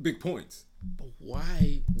big points. But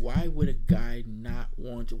why would a guy not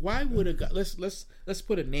want to? Why would a guy? Let's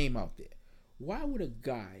put a name out there. Why would a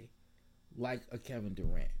guy like a Kevin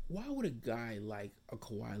Durant? Why would a guy like a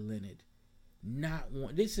Kawhi Leonard not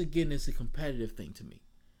want this? Again, is a competitive thing to me.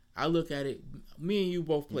 I look at it, me and you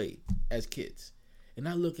both played as kids, and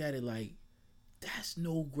I look at it like that's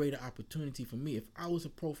no greater opportunity for me. If I was a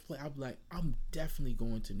pro player, I'd be like, I'm definitely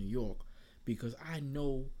going to New York, because I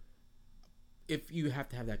know if you have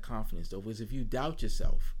to have that confidence though, because if you doubt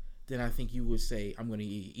yourself, then I think you would say, I'm going to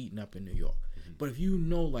get eaten up in New York. Mm-hmm. But if you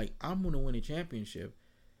know, like, I'm going to win a championship,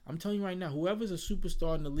 I'm telling you right now, whoever's a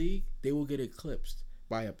superstar in the league, they will get eclipsed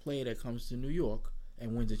by a player that comes to New York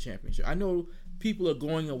and wins a championship. I know people are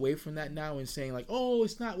going away from that now and saying, like, oh,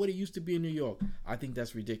 it's not what it used to be in New York. I think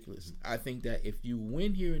that's ridiculous. I think that if you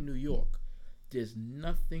win here in New York, there's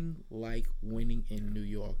nothing like winning in New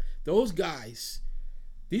York. Those guys,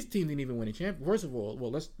 these teams didn't even win a championship. First of all,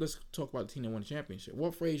 let's talk about the team that won a championship.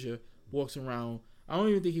 Walt Frazier walks around. I don't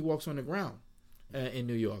even think he walks on the ground in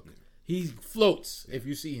New York. He floats if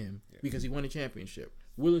you see him because he won a championship.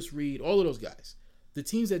 Willis Reed, all of those guys. The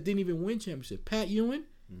teams that didn't even win championship. Pat Ewing,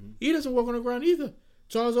 he doesn't walk on the ground either.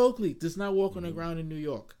 Charles Oakley does not walk on the ground in New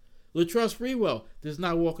York. Latrell Sprewell does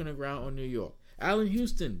not walk on the ground on New York. Allen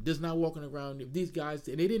Houston does not walk on the ground. These guys,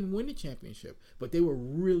 they didn't win the championship, but they were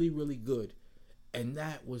really, really good. And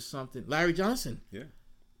that was something. Larry Johnson. Yeah.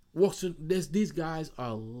 These guys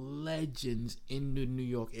are legends in the New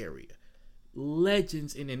York area.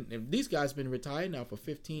 Legends. And these guys have been retired now for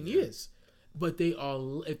 15 years. But they are,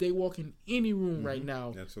 if they walk in any room right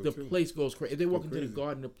now, the place goes crazy. If they walk into the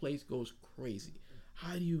Garden, the place goes crazy.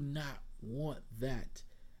 How do you not want that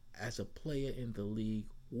as a player in the league?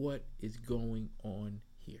 What is going on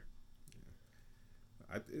here?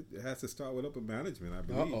 It has to start with upper management, I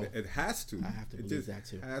believe. Uh-oh. It has to. I have to believe that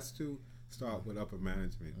too. It has to start with upper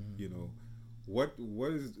management. You know,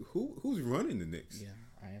 who's running the Knicks? Yeah,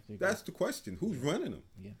 I have to agree. That's the question. Who's running them?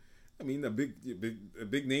 Yeah. I mean, a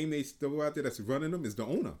big name they throw out there that's running them is the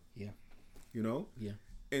owner. Yeah. You know? Yeah.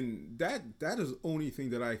 And that is the only thing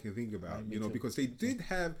that I can think about, you know, because they did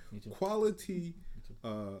have quality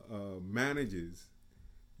managers,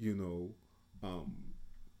 you know,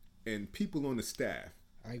 and people on the staff.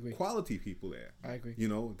 I agree. Quality people there. I agree. You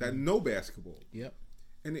know, that know basketball. Yep.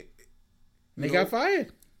 And they got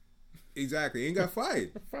fired. Exactly. Ain't got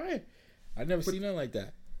fired. Fired. I never seen nothing like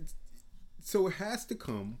that. So it has to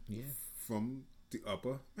come from the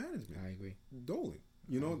upper management. I agree. Dolan.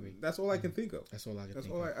 You know, that's all I can think of. That's all I can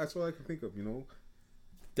think of. That's all I can think of, you know.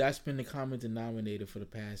 That's been the common denominator for the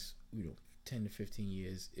past, 10 to 15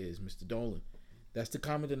 years is Mr. Dolan. That's the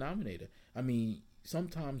common denominator. I mean,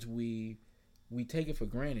 sometimes we take it for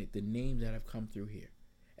granted, the names that have come through here.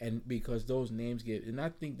 And because those names and I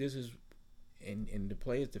think this is, in the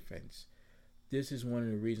players' defense, this is one of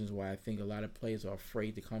the reasons why I think a lot of players are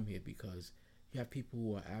afraid to come here, because you have people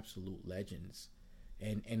who are absolute legends,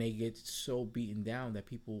 and they get so beaten down that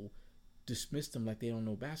people dismiss them like they don't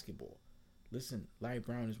know basketball. Listen, Larry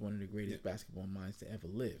Brown is one of the greatest basketball minds to ever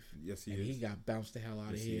live. Yes, he is. And he got bounced the hell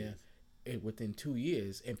out of here within 2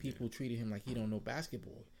 years, and people treated him like he don't know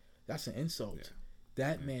basketball. That's an insult. Yeah.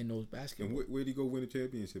 That man knows basketball. And where did he go win a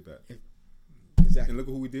championship at? Exactly. And look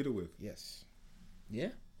at who we did it with. Yes.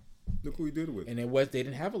 Yeah. Look who we did it with. And they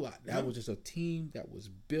didn't have a lot. That was just a team that was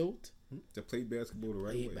built to play basketball the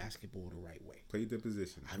right way. Played their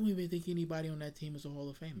position. I don't even think anybody on that team is a Hall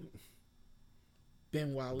of Famer.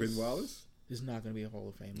 Ben Wallace is not going to be a Hall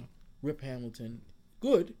of Famer. Rip Hamilton,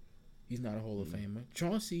 good. He's not a Hall of Famer.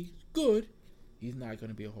 Chauncey, good. He's not going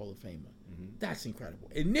to be a Hall of Famer. That's incredible.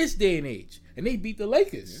 In this day and age, and they beat the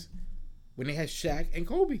Lakers when they had Shaq and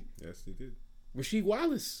Kobe. Yes, they did. Rasheed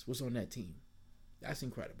Wallace was on that team. That's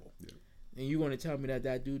incredible. Yeah. And you want to tell me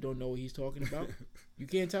that dude don't know what he's talking about? You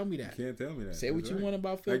can't tell me that. You can't tell me that. Say what you want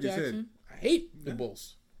about Phil Jackson. I hate the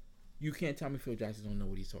Bulls. You can't tell me Phil Jackson don't know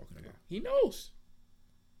what he's talking about. He knows.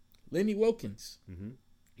 Lenny Wilkins.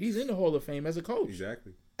 He's in the Hall of Fame as a coach.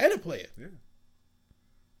 Exactly. And a player.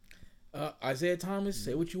 Yeah. Isaiah Thomas,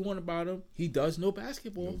 say what you want about him. He does know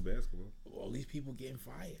basketball. All these people getting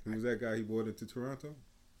fired. Who was that guy he brought into Toronto?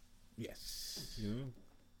 Yes. You know?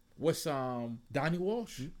 What's Donnie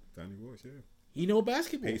Walsh? Donnie Walsh, yeah. He know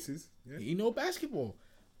basketball. Aces, yeah. He know basketball.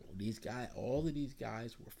 All of these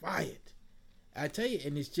guys were fired. I tell you,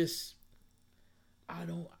 and it's just, I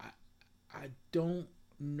don't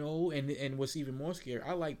know. And what's even more scary,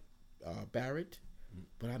 I like Barrett,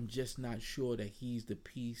 but I'm just not sure that he's the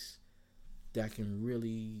piece that can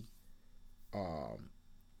really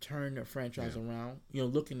turn the franchise around.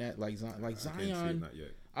 Looking at like Zion. Not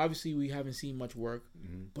yet. Obviously, we haven't seen much work,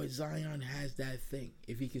 but Zion has that thing.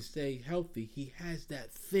 If he can stay healthy, he has that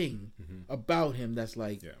thing about him that's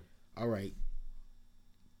like, all right,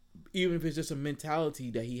 even if it's just a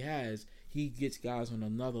mentality that he has, he gets guys on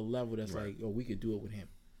another level that's like, oh, we could do it with him.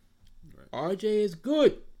 Right. RJ is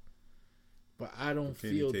good, but I don't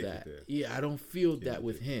feel that. Yeah, I don't feel that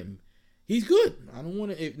with him. He's good. I don't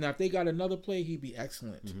want to. If they got another play, he'd be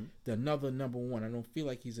excellent. Mm-hmm. The another number one. I don't feel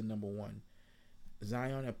like he's a number one.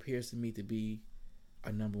 Zion appears to me to be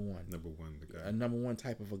a number one. Number one, the guy. A number one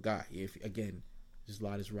type of a guy. If again, there's a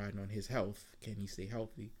lot is riding on his health. Can he stay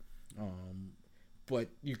healthy? But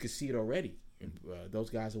you can see it already. Those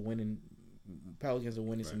guys are winning. Pelicans are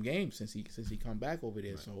winning some games since he come back over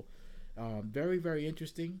there. Right. So. Very, very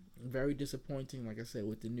interesting. Very disappointing. Like I said,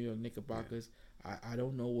 with the New York Knickerbockers, I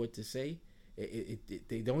don't know what to say.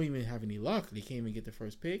 They don't even have any luck. They can't even get the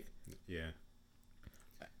first pick. Yeah.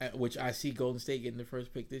 Which I see Golden State getting the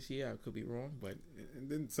first pick this year. I could be wrong, but and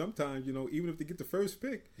then sometimes even if they get the first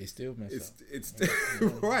pick, they still mess up. It's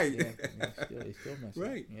right. They still mess up.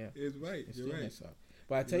 Right. Yeah, it's right. You're right. Mess up.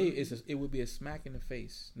 But I tell you, it would be a smack in the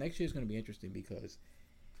face. Next year is going to be interesting because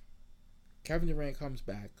Kevin Durant comes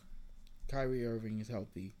back. Kyrie Irving is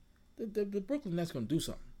healthy. The Brooklyn Nets going to do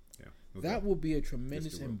something. Yeah, okay. That will be a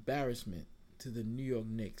tremendous embarrassment to the New York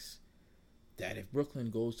Knicks. That if Brooklyn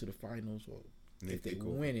goes to the finals or if they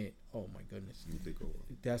win it, oh my goodness,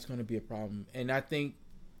 that's going to be a problem. And I think,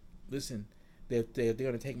 listen, they're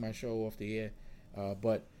going to take my show off the air.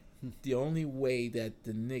 But the only way that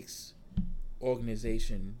the Knicks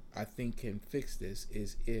organization, I think, can fix this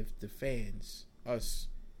is if the fans, us,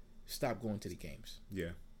 stop going to the games.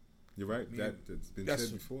 Yeah. You're right. That's been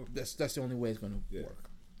said before. That's the only way it's going to work.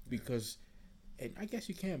 Because, and I guess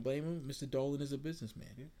you can't blame him. Mr. Dolan is a businessman.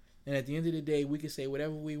 Yeah. And at the end of the day, we can say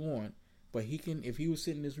whatever we want. But he can, if he was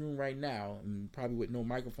sitting in this room right now, and probably with no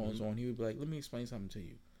microphones on, he would be like, let me explain something to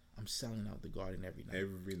you. I'm selling out the Garden every night.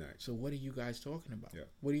 Every night. So what are you guys talking about? Yeah.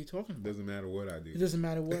 What are you talking about? It doesn't matter what I do. It doesn't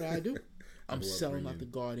matter what I do. I'm selling out the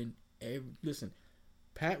Garden. Listen,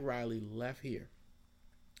 Pat Riley left here.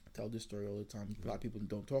 I tell this story all the time. A lot of people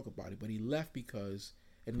don't talk about it, but he left because,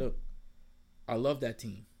 and look, I love that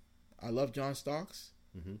team. I love John Starks.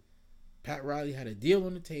 Mm-hmm. Pat Riley had a deal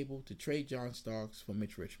on the table to trade John Starks for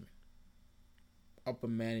Mitch Richmond. Upper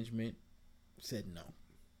management said no.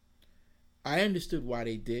 I understood why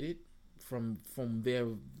they did it. From their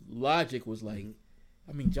logic was like,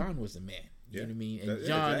 I mean, John was the man. You know what I mean? And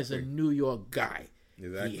John is a New York guy.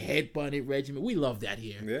 Exactly. He headbutted Regiment. We love that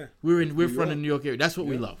here. Yeah. We're from the New York area. That's what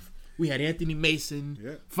we love. We had Anthony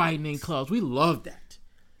Mason fighting in clubs. We love that.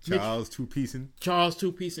 Charles two-piecing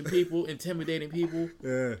people, intimidating people.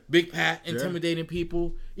 Yeah. Big Pat intimidating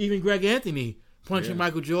people. Even Greg Anthony punching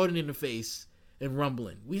Michael Jordan in the face and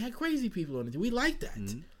rumbling. We had crazy people on the team. We liked that.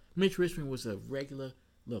 Mm-hmm. Mitch Richmond was a regular.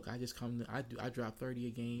 Look, I just come. I drop 30 a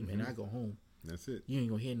game and I go home. That's it. You ain't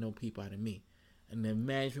gonna hear no peep out of me. And the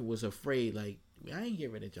management was afraid, like, I ain't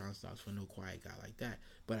get rid of John Starks for no quiet guy like that.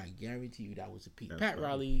 But I guarantee you that was a peep. Pat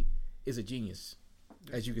Riley is a genius,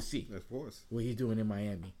 as you can see. Of course. What he's doing in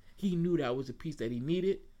Miami. He knew that was a piece that he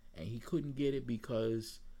needed, and he couldn't get it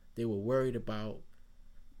because they were worried about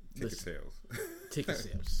ticket sales.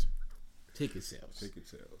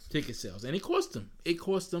 And it cost them. It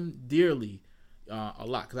cost them dearly, a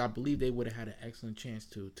lot, because I believe they would have had an excellent chance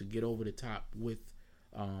to get over the top with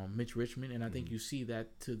Mitch Richmond, and I think you see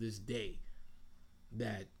that to this day.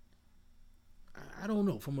 That I don't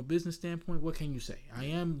know, from a business standpoint, what can you say? I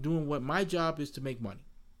am doing what my job is to make money.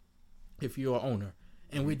 If you're an owner,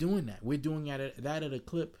 and we're doing that, that at a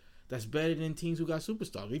clip that's better than teams who got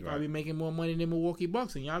superstars. We probably making more money than Milwaukee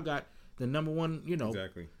Bucks, and y'all got the number one,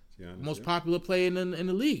 most popular player in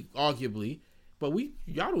the league, arguably. But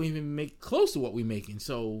y'all don't even make close to what we're making.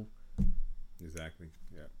 So exactly,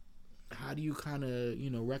 yeah. How do you kind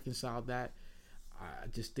of reconcile that? I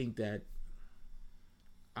just think that,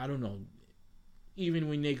 I don't know. Even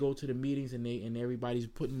when they go to the meetings and everybody's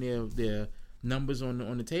putting their numbers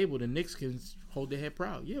on the table, the Knicks can hold their head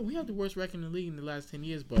proud. Yeah, we have the worst record in the league in the last 10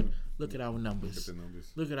 years, but look at our numbers.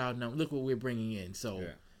 Look at our numbers. Look what we're bringing in. So,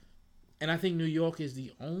 and I think New York is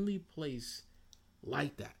the only place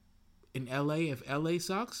like that. In LA, if LA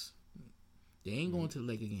sucks, they ain't going to the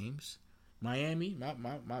Laker games. Miami,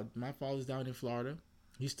 my father's down in Florida.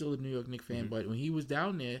 He's still a New York Knicks fan, but when he was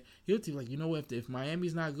down there, he'll be like, if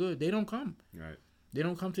Miami's not good, they don't come. Right. They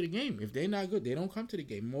don't come to the game. If they're not good, they don't come to the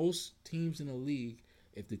game. Most teams in the league,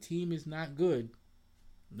 if the team is not good,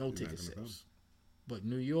 no ticket sales. But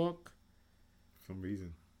New York, for some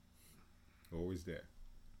reason, always there.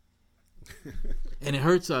 And it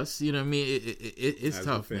hurts us. You know what I mean? It's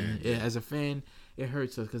tough, man. Yeah, as a fan. it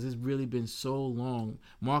hurts us because it's really been so long.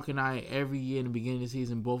 Mark and I, every year in the beginning of the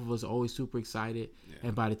season, both of us are always super excited. Yeah.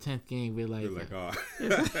 And by the 10th game, we're like oh.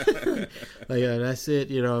 Like, that's it.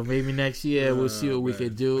 Maybe next year we'll see what we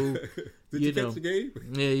can do. Did you catch the game?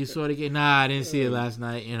 Yeah, you saw the game. Nah, I didn't see it last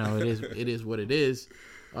night. It is what it is.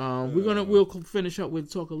 We'll finish up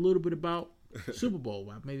with talk a little bit about Super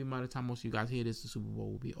Bowl. Maybe by the time most of you guys hear this, the Super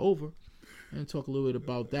Bowl will be over. And talk a little bit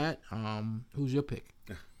about that. Who's your pick?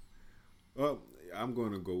 Well, I'm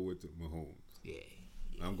going to go with Mahomes. Yeah.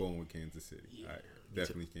 I'm going with Kansas City. Yeah,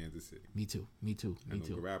 definitely Kansas City. Me too. I know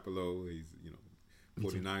Garoppolo, he's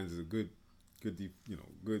 49ers is a good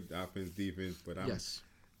offense, defense, but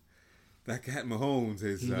that cat Mahomes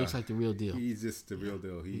is. He looks like the real deal. He's just the real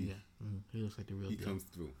deal. He looks like the real deal. He comes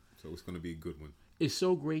through, so it's going to be a good one. It's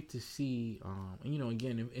so great to see,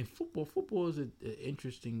 again, in football is an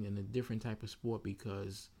interesting and a different type of sport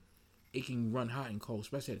because it can run hot and cold,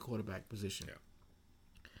 especially at the quarterback position. Yeah.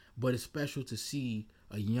 But it's special to see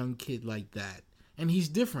a young kid like that, and he's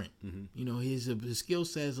different. Mm-hmm. His skill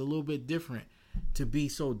set is a little bit different to be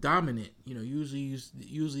so dominant. Usually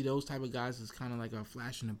those type of guys is kind of like a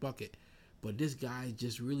flash in the bucket, but this guy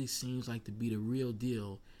just really seems like to be the real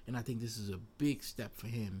deal. And I think this is a big step for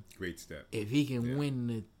him. Great step. If he can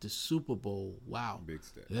win the Super Bowl, wow. Big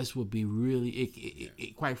step. This would be really,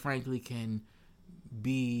 it quite frankly, can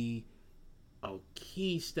be a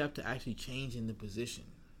key step to actually changing the position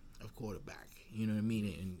of quarterback. You know what I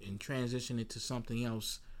mean? And transition it to something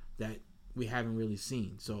else that we haven't really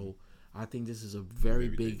seen. So I think this is a very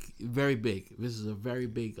big. This is a very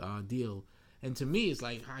big deal. And to me, it's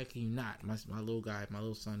like, how can you not? My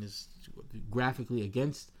little son is graphically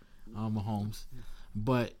against Mahomes.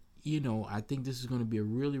 But, I think this is going to be a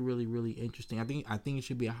really, really, really interesting. I think it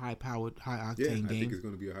should be a high-powered, high-octane game. I think it's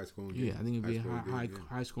going to be a high-scoring game. Yeah, I think it'll be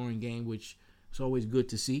a high-scoring game, which is always good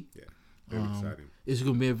to see. Yeah, very exciting. It's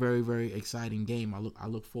going to be a very, very exciting game. I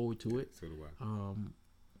look forward to it. So do I.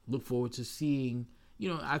 Look forward to seeing,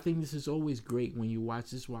 I think this is always great when you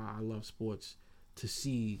watch. This is why I love sports, to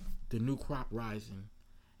see the new crop rising.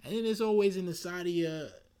 And then it's always in the side of your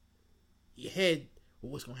head,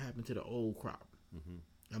 well, what's going to happen to the old crop?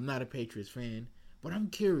 Mm-hmm. I'm not a Patriots fan, but I'm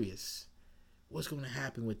curious what's going to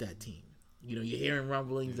happen with that team. You're hearing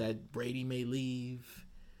rumblings that Brady may leave.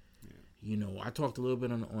 Yeah. I talked a little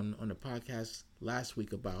bit on the podcast last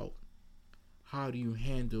week about how do you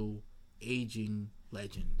handle aging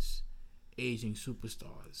legends, aging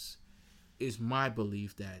superstars. It's my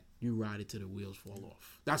belief that you ride it till the wheels fall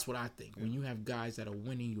off. That's what I think. Yeah. When you have guys that are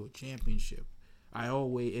winning your championship,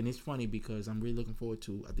 and it's funny because I'm really looking forward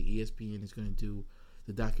to, I think ESPN is going to do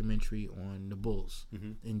the documentary on the Bulls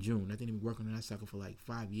in June. I think they've been working on that cycle for like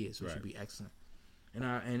 5 years, so it should be excellent.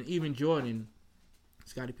 And even Jordan,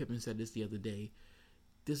 Scottie Pippen said this the other day,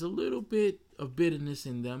 there's a little bit of bitterness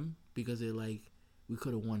in them because they're like, we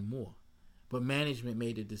could have won more. But management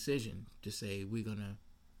made a decision to say, we're going to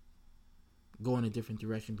go in a different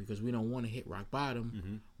direction because we don't want to hit rock bottom.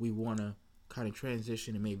 Mm-hmm. We want to kind of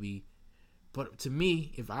transition and maybe. But to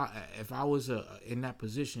me, if I was in that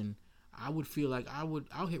position, I would feel like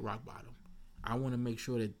I'll hit rock bottom. I want to make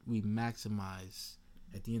sure that we maximize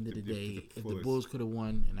at the end of the day. If the Bulls could have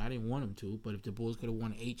won, and I didn't want them to, but if the Bulls could have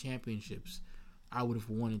won 8 championships, I would have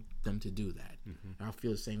wanted them to do that. Mm-hmm. I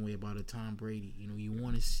feel the same way about a Tom Brady. You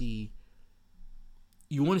want to see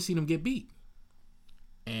them get beat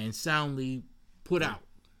and soundly put out.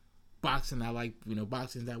 Boxing, I like,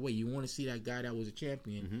 boxing's that way. You want to see that guy that was a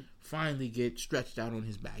champion finally get stretched out on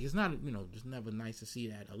his back. It's not, it's never nice to see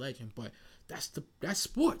that, a legend, but that's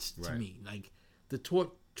sports to me. Like, the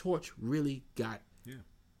torch really got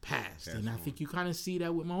passed, and I think you kind of see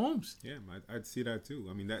that with Mahomes. Yeah, I'd see that too.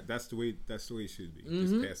 I mean, that's the way it should be.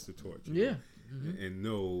 Just pass the torch. Yeah. And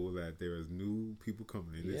know that there is new people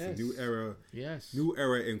coming in. It's a new era. Yes. New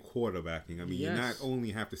era in quarterbacking. I mean, you not only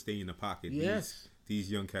have to stay in the pocket. Yes. These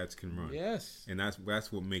young cats can run. Yes. And that's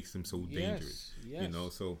what makes them so dangerous. Yes.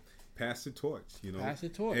 So pass the torch. Pass the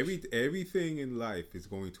torch. Everything in life is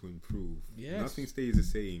going to improve. Yes. Nothing stays the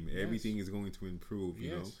same. Yes. Everything is going to improve.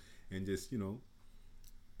 You know, and just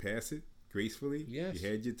pass it gracefully. Yes. You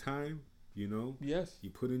had your time. Yes. You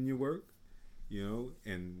put in your work.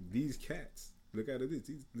 And these cats. Look at it.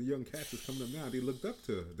 The young cats that's coming up now. They looked up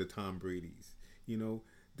to the Tom Brady's.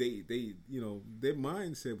 They their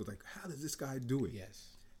mindset was like, how does this guy do it?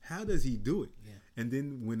 Yes. How does he do it? Yeah. And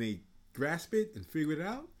then when they grasp it and figure it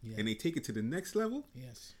out, and they take it to the next level,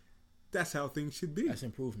 that's how things should be. That's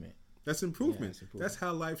improvement. That's improvement. Yeah, that's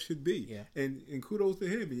how life should be. Yeah. And kudos to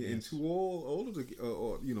him and to all of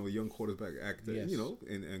the young quarterback actor, Yes.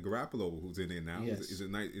 and Garoppolo, who's in there now, Yes.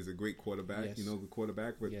 is a great quarterback. Yes. The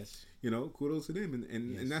quarterback, but Yes. kudos to them,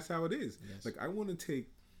 and Yes. and that's how it is. Yes. Like I want to take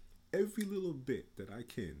every little bit that I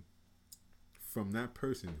can from that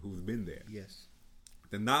person who's been there. Yes.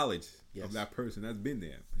 The knowledge Yes. of that person that's been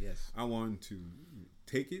there. Yes. I want to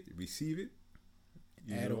take it, receive it,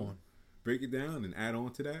 Add on. break it down, and add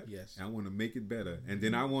on to that. Yes. I want to make it better, and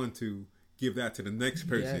then I want to give that to the next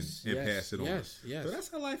person Yes, and yes, pass it on. yes, yes. So that's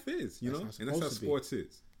how life is, That's how and it's that's how supposed to be. sports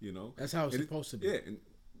is. That's how it's And supposed to be. Yeah, and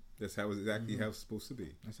that's how exactly how it's supposed to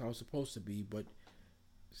be. That's how it's supposed to be, but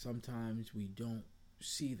sometimes we don't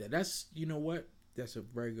see that. That's what? That's a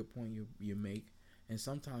very good point you make. And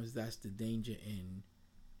sometimes that's the danger in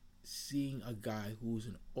seeing a guy who's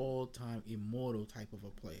an all-time immortal type of a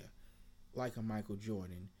player, like a Michael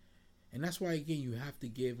Jordan. And that's why, again, you have to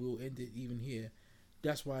give, we'll end it even here,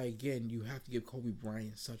 that's why, again, you have to give Kobe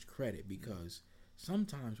Bryant such credit, because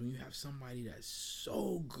sometimes when you have somebody that's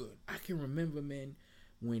so good, I can remember, man,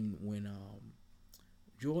 when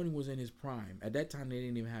Jordan was in his prime. At that time, they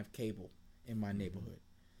didn't even have cable in my neighborhood,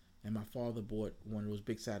 and my father bought one of those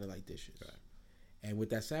big satellite dishes. Right. And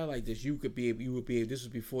with that satellite dish, you would be able. This was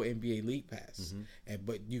before NBA League Pass,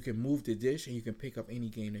 but you can move the dish and you can pick up any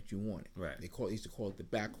game that you wanted. Right. They used to call it the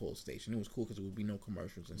backhaul station. It was cool because there would be no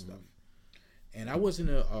commercials and stuff. And I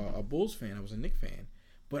wasn't a Bulls fan; I was a Knicks fan.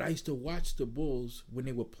 But I used to watch the Bulls when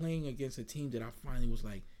they were playing against a team that I finally was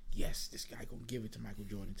like, yes, this guy gonna give it to Michael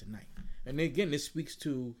Jordan tonight. And again, this speaks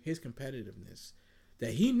to his competitiveness,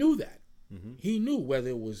 that he knew that. He knew whether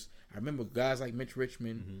it was, I remember guys like Mitch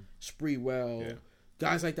Richmond, Spreewell,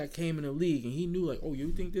 guys like that came in the league, and he knew, like, oh,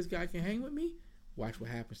 you think this guy can hang with me? Watch what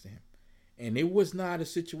happens to him. And it was not a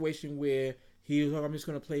situation where he was, oh, I'm just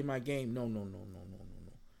going to play my game. No.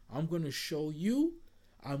 I'm going to show you,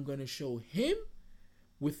 I'm going to show him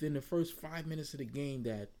within the first 5 minutes of the game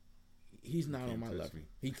that he's not on my level.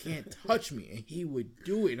 He can't touch me. And he would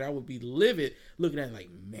do it, and I would be livid looking at it like,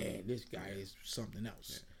 man, this guy is something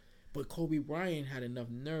else. Yeah. But Kobe Bryant had enough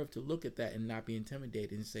nerve to look at that and not be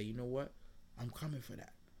intimidated and say, you know what? I'm coming for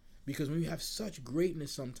that. Because when you have such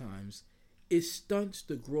greatness sometimes, it stunts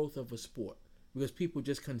the growth of a sport. Because people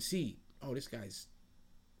just concede, oh, this guy's,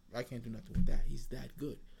 I can't do nothing with that. He's that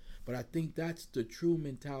good. But I think that's the true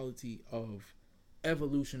mentality of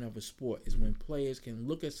evolution of a sport, is when players can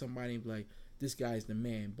look at somebody and be like, this guy's the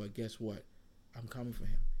man, but guess what? I'm coming for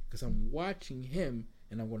him. Because I'm watching him,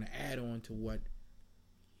 and I'm going to add on to what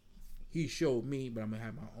he showed me, but I'm going to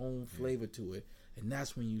have my own flavor to it. And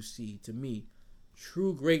that's when you see, to me,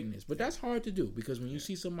 true greatness. But that's hard to do, because when you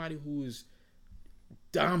see somebody who is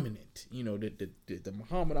dominant, the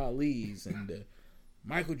Muhammad Ali's and the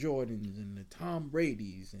Michael Jordans and the Tom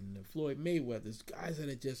Brady's and the Floyd Mayweathers, guys that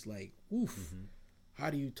are just like, oof, how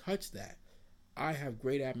do you touch that? I have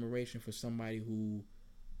great admiration for somebody who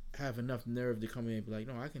have enough nerve to come in and be like,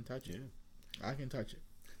 no, I can touch it. I can touch it.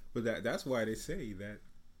 But that's why they say that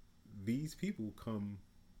these people come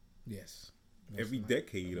every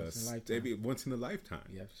decade or once in a lifetime.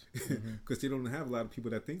 Yes. Because they don't have a lot of people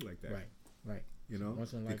that think like that. Right.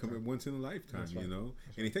 Once in a lifetime. They come once in a lifetime, And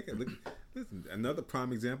you take it. Listen, another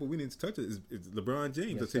prime example, we didn't touch it, is LeBron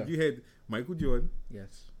James. Yes, I said you had Michael Jordan.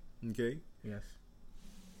 Yes. Okay. Yes.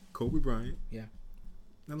 Kobe Bryant. Yeah.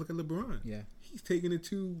 Now look at LeBron. Yeah. He's taking it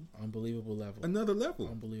to unbelievable level. Another level.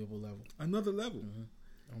 Unbelievable level. Another level.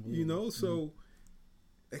 So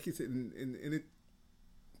like you said, and it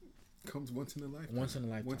comes once in a lifetime. Once in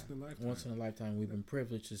a lifetime. We've been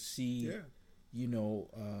privileged to see,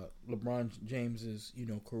 LeBron James's,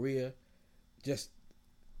 career. Just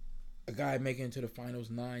a guy making it to the finals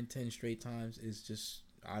 9-10 straight times is just,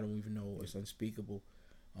 I don't even know. It's unspeakable.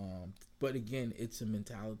 But again, it's a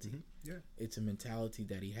mentality. Yeah, it's a mentality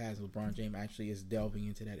that he has. LeBron James actually is delving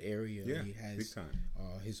into that area. Yeah, he has big time.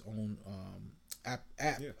 His own app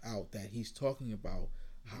out that he's talking about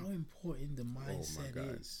how important the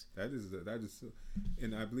mindset is. That is,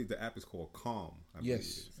 and I believe the app is called Calm.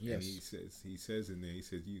 Yes. And he says in there, he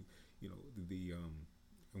says the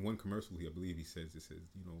in one commercial here, I believe he says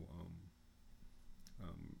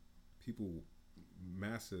people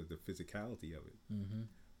master the physicality of it.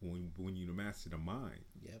 When you master the mind,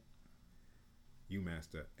 you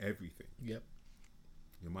master everything. Your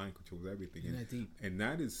mind controls everything. Isn't that deep? And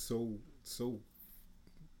that is so.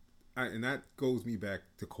 And that goes me back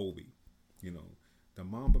to Kobe, the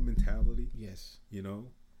Mamba mentality. Yes.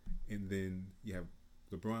 And then you have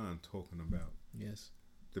LeBron talking about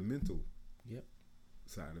the mental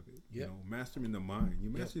side of it. Yep. You know, mastering the mind. You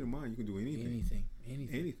master your mind, you can do anything.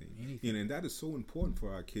 Anything. You know, and that is so important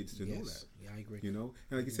for our kids to know that. Yeah, I agree. You know,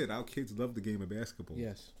 and like you said, our kids love the game of basketball.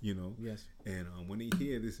 Yes. You know. Yes. And when they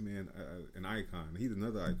hear this man, an icon, he's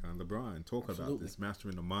another icon, LeBron, talk about this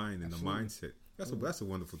mastering the mind and the mindset. That's a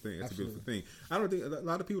wonderful thing. That's a beautiful thing. I don't think a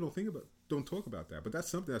lot of people don't talk about that, but that's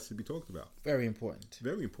something that should be talked about. Very important.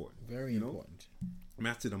 Very important. Very important.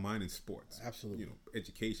 Master the mind in sports. Absolutely. You know,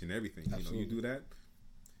 education, everything. Absolutely. You know, you do that.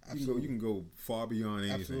 You can go far beyond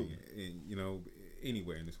anything, and you know,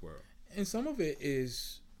 anywhere in this world. And some of it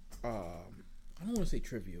is, I don't want to say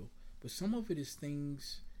trivial, but some of it is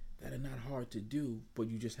things that are not hard to do, but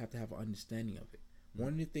you just have to have an understanding of it. Mm-hmm.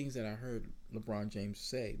 One of the things that I heard LeBron James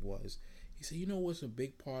say was, he said, you know what's a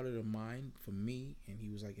big part of the mind for me? And he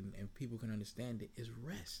was like, and people can understand it, is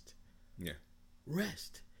rest. Yeah.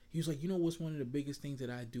 Rest. He was like, you know what's one of the biggest things that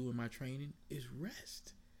I do in my training is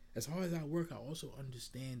rest. As hard as I work, I also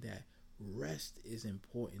understand that rest is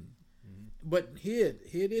important. Mm-hmm. But here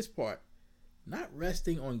this part, not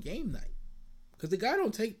resting on game night. Because the guy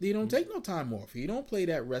don't take no time off. He don't play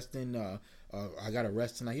that resting, I got to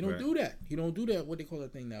rest tonight. He don't do that. He don't do that, what they call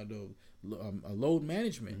that thing now, though, load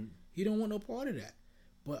management. Mm-hmm. He don't want no part of that.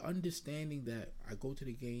 But understanding that I go to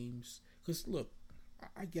the games, because look,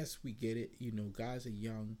 I guess we get it. You know, guys are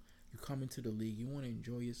young. You come into the league, you want to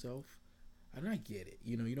enjoy yourself. And I get it.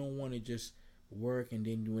 You know, you don't want to just work and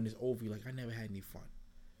then when it's over, you're like, I never had any fun.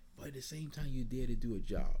 But at the same time, you're there to do a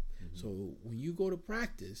job. Mm-hmm. So when you go to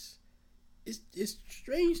practice, it's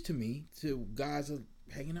strange to me to guys are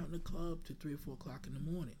hanging out in the club till 3 or 4 o'clock in the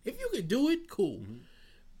morning. If you could do it, cool. Mm-hmm.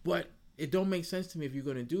 But it don't make sense to me if you're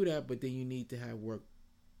going to do that, but then you need to have work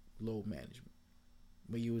load management.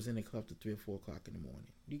 But you was in the club till 3 or 4 o'clock in the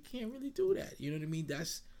morning. You can't really do that. You know what I mean?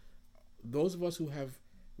 That's those of us who have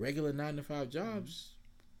regular 9-to-5 jobs,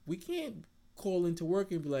 we can't call into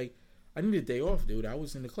work and be like, I need a day off, dude. I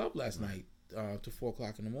was in the club last night till 4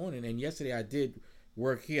 o'clock in the morning, and yesterday I did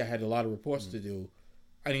work here. I had a lot of reports to do.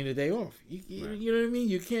 I need a day off. You know what I mean?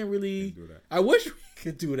 You can't really. Can't do that. I wish we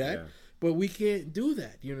could do that, but we can't do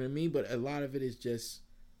that. You know what I mean? But a lot of it is just,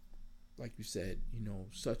 like you said, you know,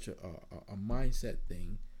 such a mindset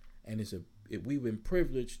thing, and we've been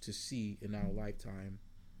privileged to see in our lifetime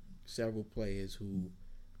several players who,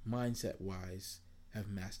 mindset-wise, have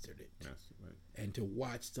mastered it. Right. And to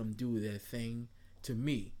watch them do their thing, to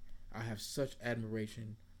me, I have such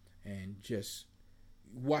admiration and just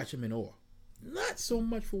watch them in awe. Not so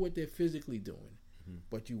much for what they're physically doing,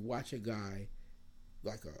 but you watch a guy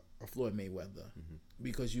like a Floyd Mayweather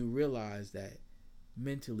because you realize that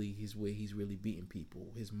mentally he's where he's really beating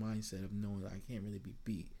people. His mindset of knowing that I can't really be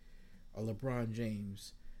beat. A LeBron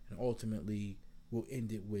James, and ultimately we'll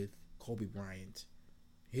end it with Kobe Bryant.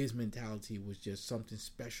 His mentality was just something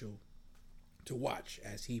special to watch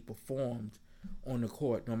as he performed on the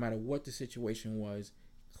court. No matter what the situation was,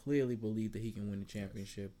 he clearly believed that he can win the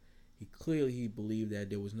championship. He believed that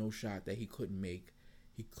there was no shot that he couldn't make.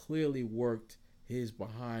 He clearly worked his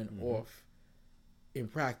behind off in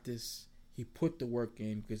practice. He put the work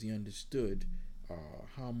in because he understood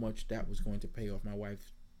how much that was going to pay off. My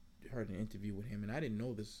wife heard an interview with him, and I didn't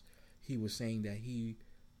know this. He was saying that he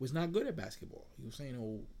was not good at basketball. He was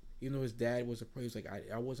saying, even though his dad was a pro, he was like,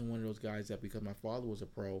 I wasn't one of those guys that because my father was a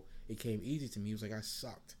pro, it came easy to me. He was like, I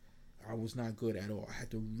sucked. I was not good at all. I had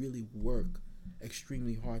to really work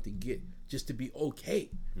extremely hard to get just to be okay.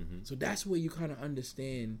 So that's where you kind of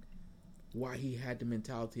understand why he had the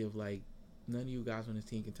mentality of like, none of you guys on this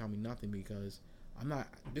team can tell me nothing because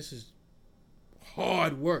this is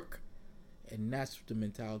hard work. And that's the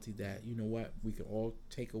mentality that, you know what, we can all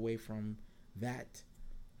take away from that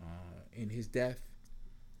in his death.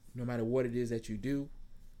 No matter what it is that you do,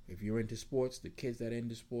 if you're into sports, the kids that are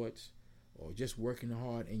into sports, or just working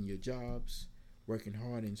hard in your jobs, working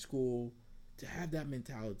hard in school, to have that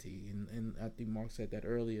mentality. And I think Mark said that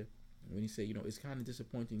earlier when he said, you know, it's kind of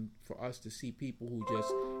disappointing for us to see people who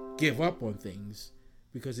just give up on things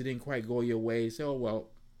because it didn't quite go your way. Say, oh, well,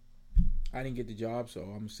 I didn't get the job, so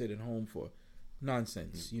I'm sitting home for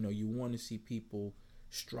nonsense. You know, you want to see people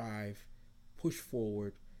strive, push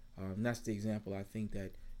forward. That's the example I think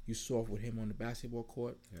that you saw with him on the basketball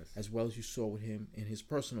court, as well as you saw with him in his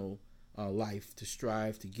personal life to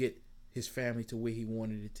strive to get his family to where he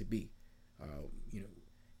wanted it to be. You know,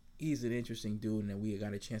 he's an interesting dude, and we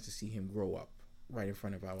got a chance to see him grow up right in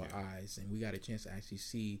front of our eyes, and we got a chance to actually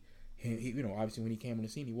see him. You know, obviously when he came on the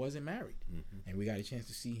scene, he wasn't married, and we got a chance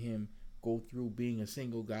to see him go through being a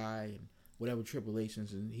single guy and whatever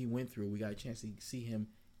tribulations and he went through. We got a chance to see him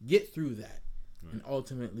get through that and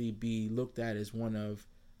ultimately be looked at as one of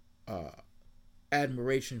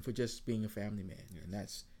admiration for just being a family man, and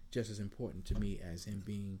that's just as important to me as him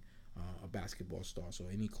being a basketball star. So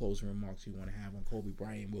any closing remarks you want to have on Kobe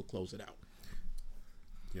Bryant, we'll close it out.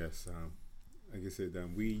 Yes, like I said,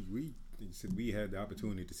 we had the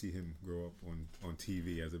opportunity to see him grow up on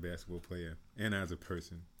TV as a basketball player and as a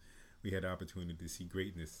person. We had the opportunity to see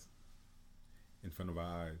greatness in front of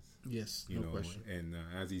our eyes. Yes, no question. And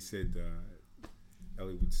as he said,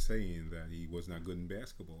 Elliot was saying that he was not good in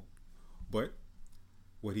basketball, but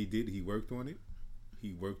what he did, he worked on it.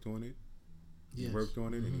 He worked on it. He worked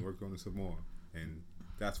on it, and he worked on it some more. And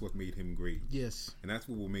that's what made him great. Yes. And that's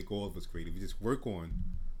what will make all of us great. If we just work on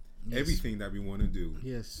everything that we want to do,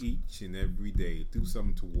 each and every day, do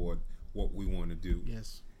something toward what we want to do.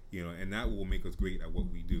 Yes. And that will make us great at what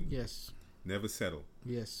we do. Yes. Never settle.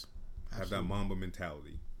 Yes. Absolutely. Have that Mamba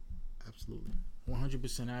mentality. Absolutely.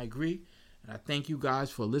 100%. I agree. And I thank you guys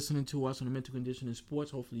for listening to us on the Mental Conditioning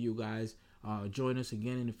Sports. Hopefully you guys join us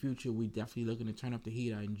again in the future. We definitely looking to turn up the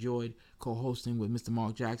heat. I enjoyed co-hosting with Mr.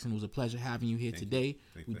 Mark Jackson. It was a pleasure having you here today.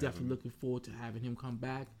 We definitely looking forward to having him come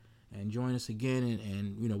back and join us again.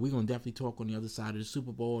 And we're going to definitely talk on the other side of the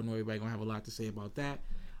Super Bowl. I know everybody going to have a lot to say about that.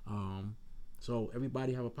 So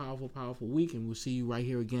everybody have a powerful, powerful week, and we'll see you right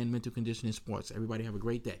here again, Mental Conditioning Sports. Everybody have a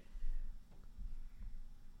great day.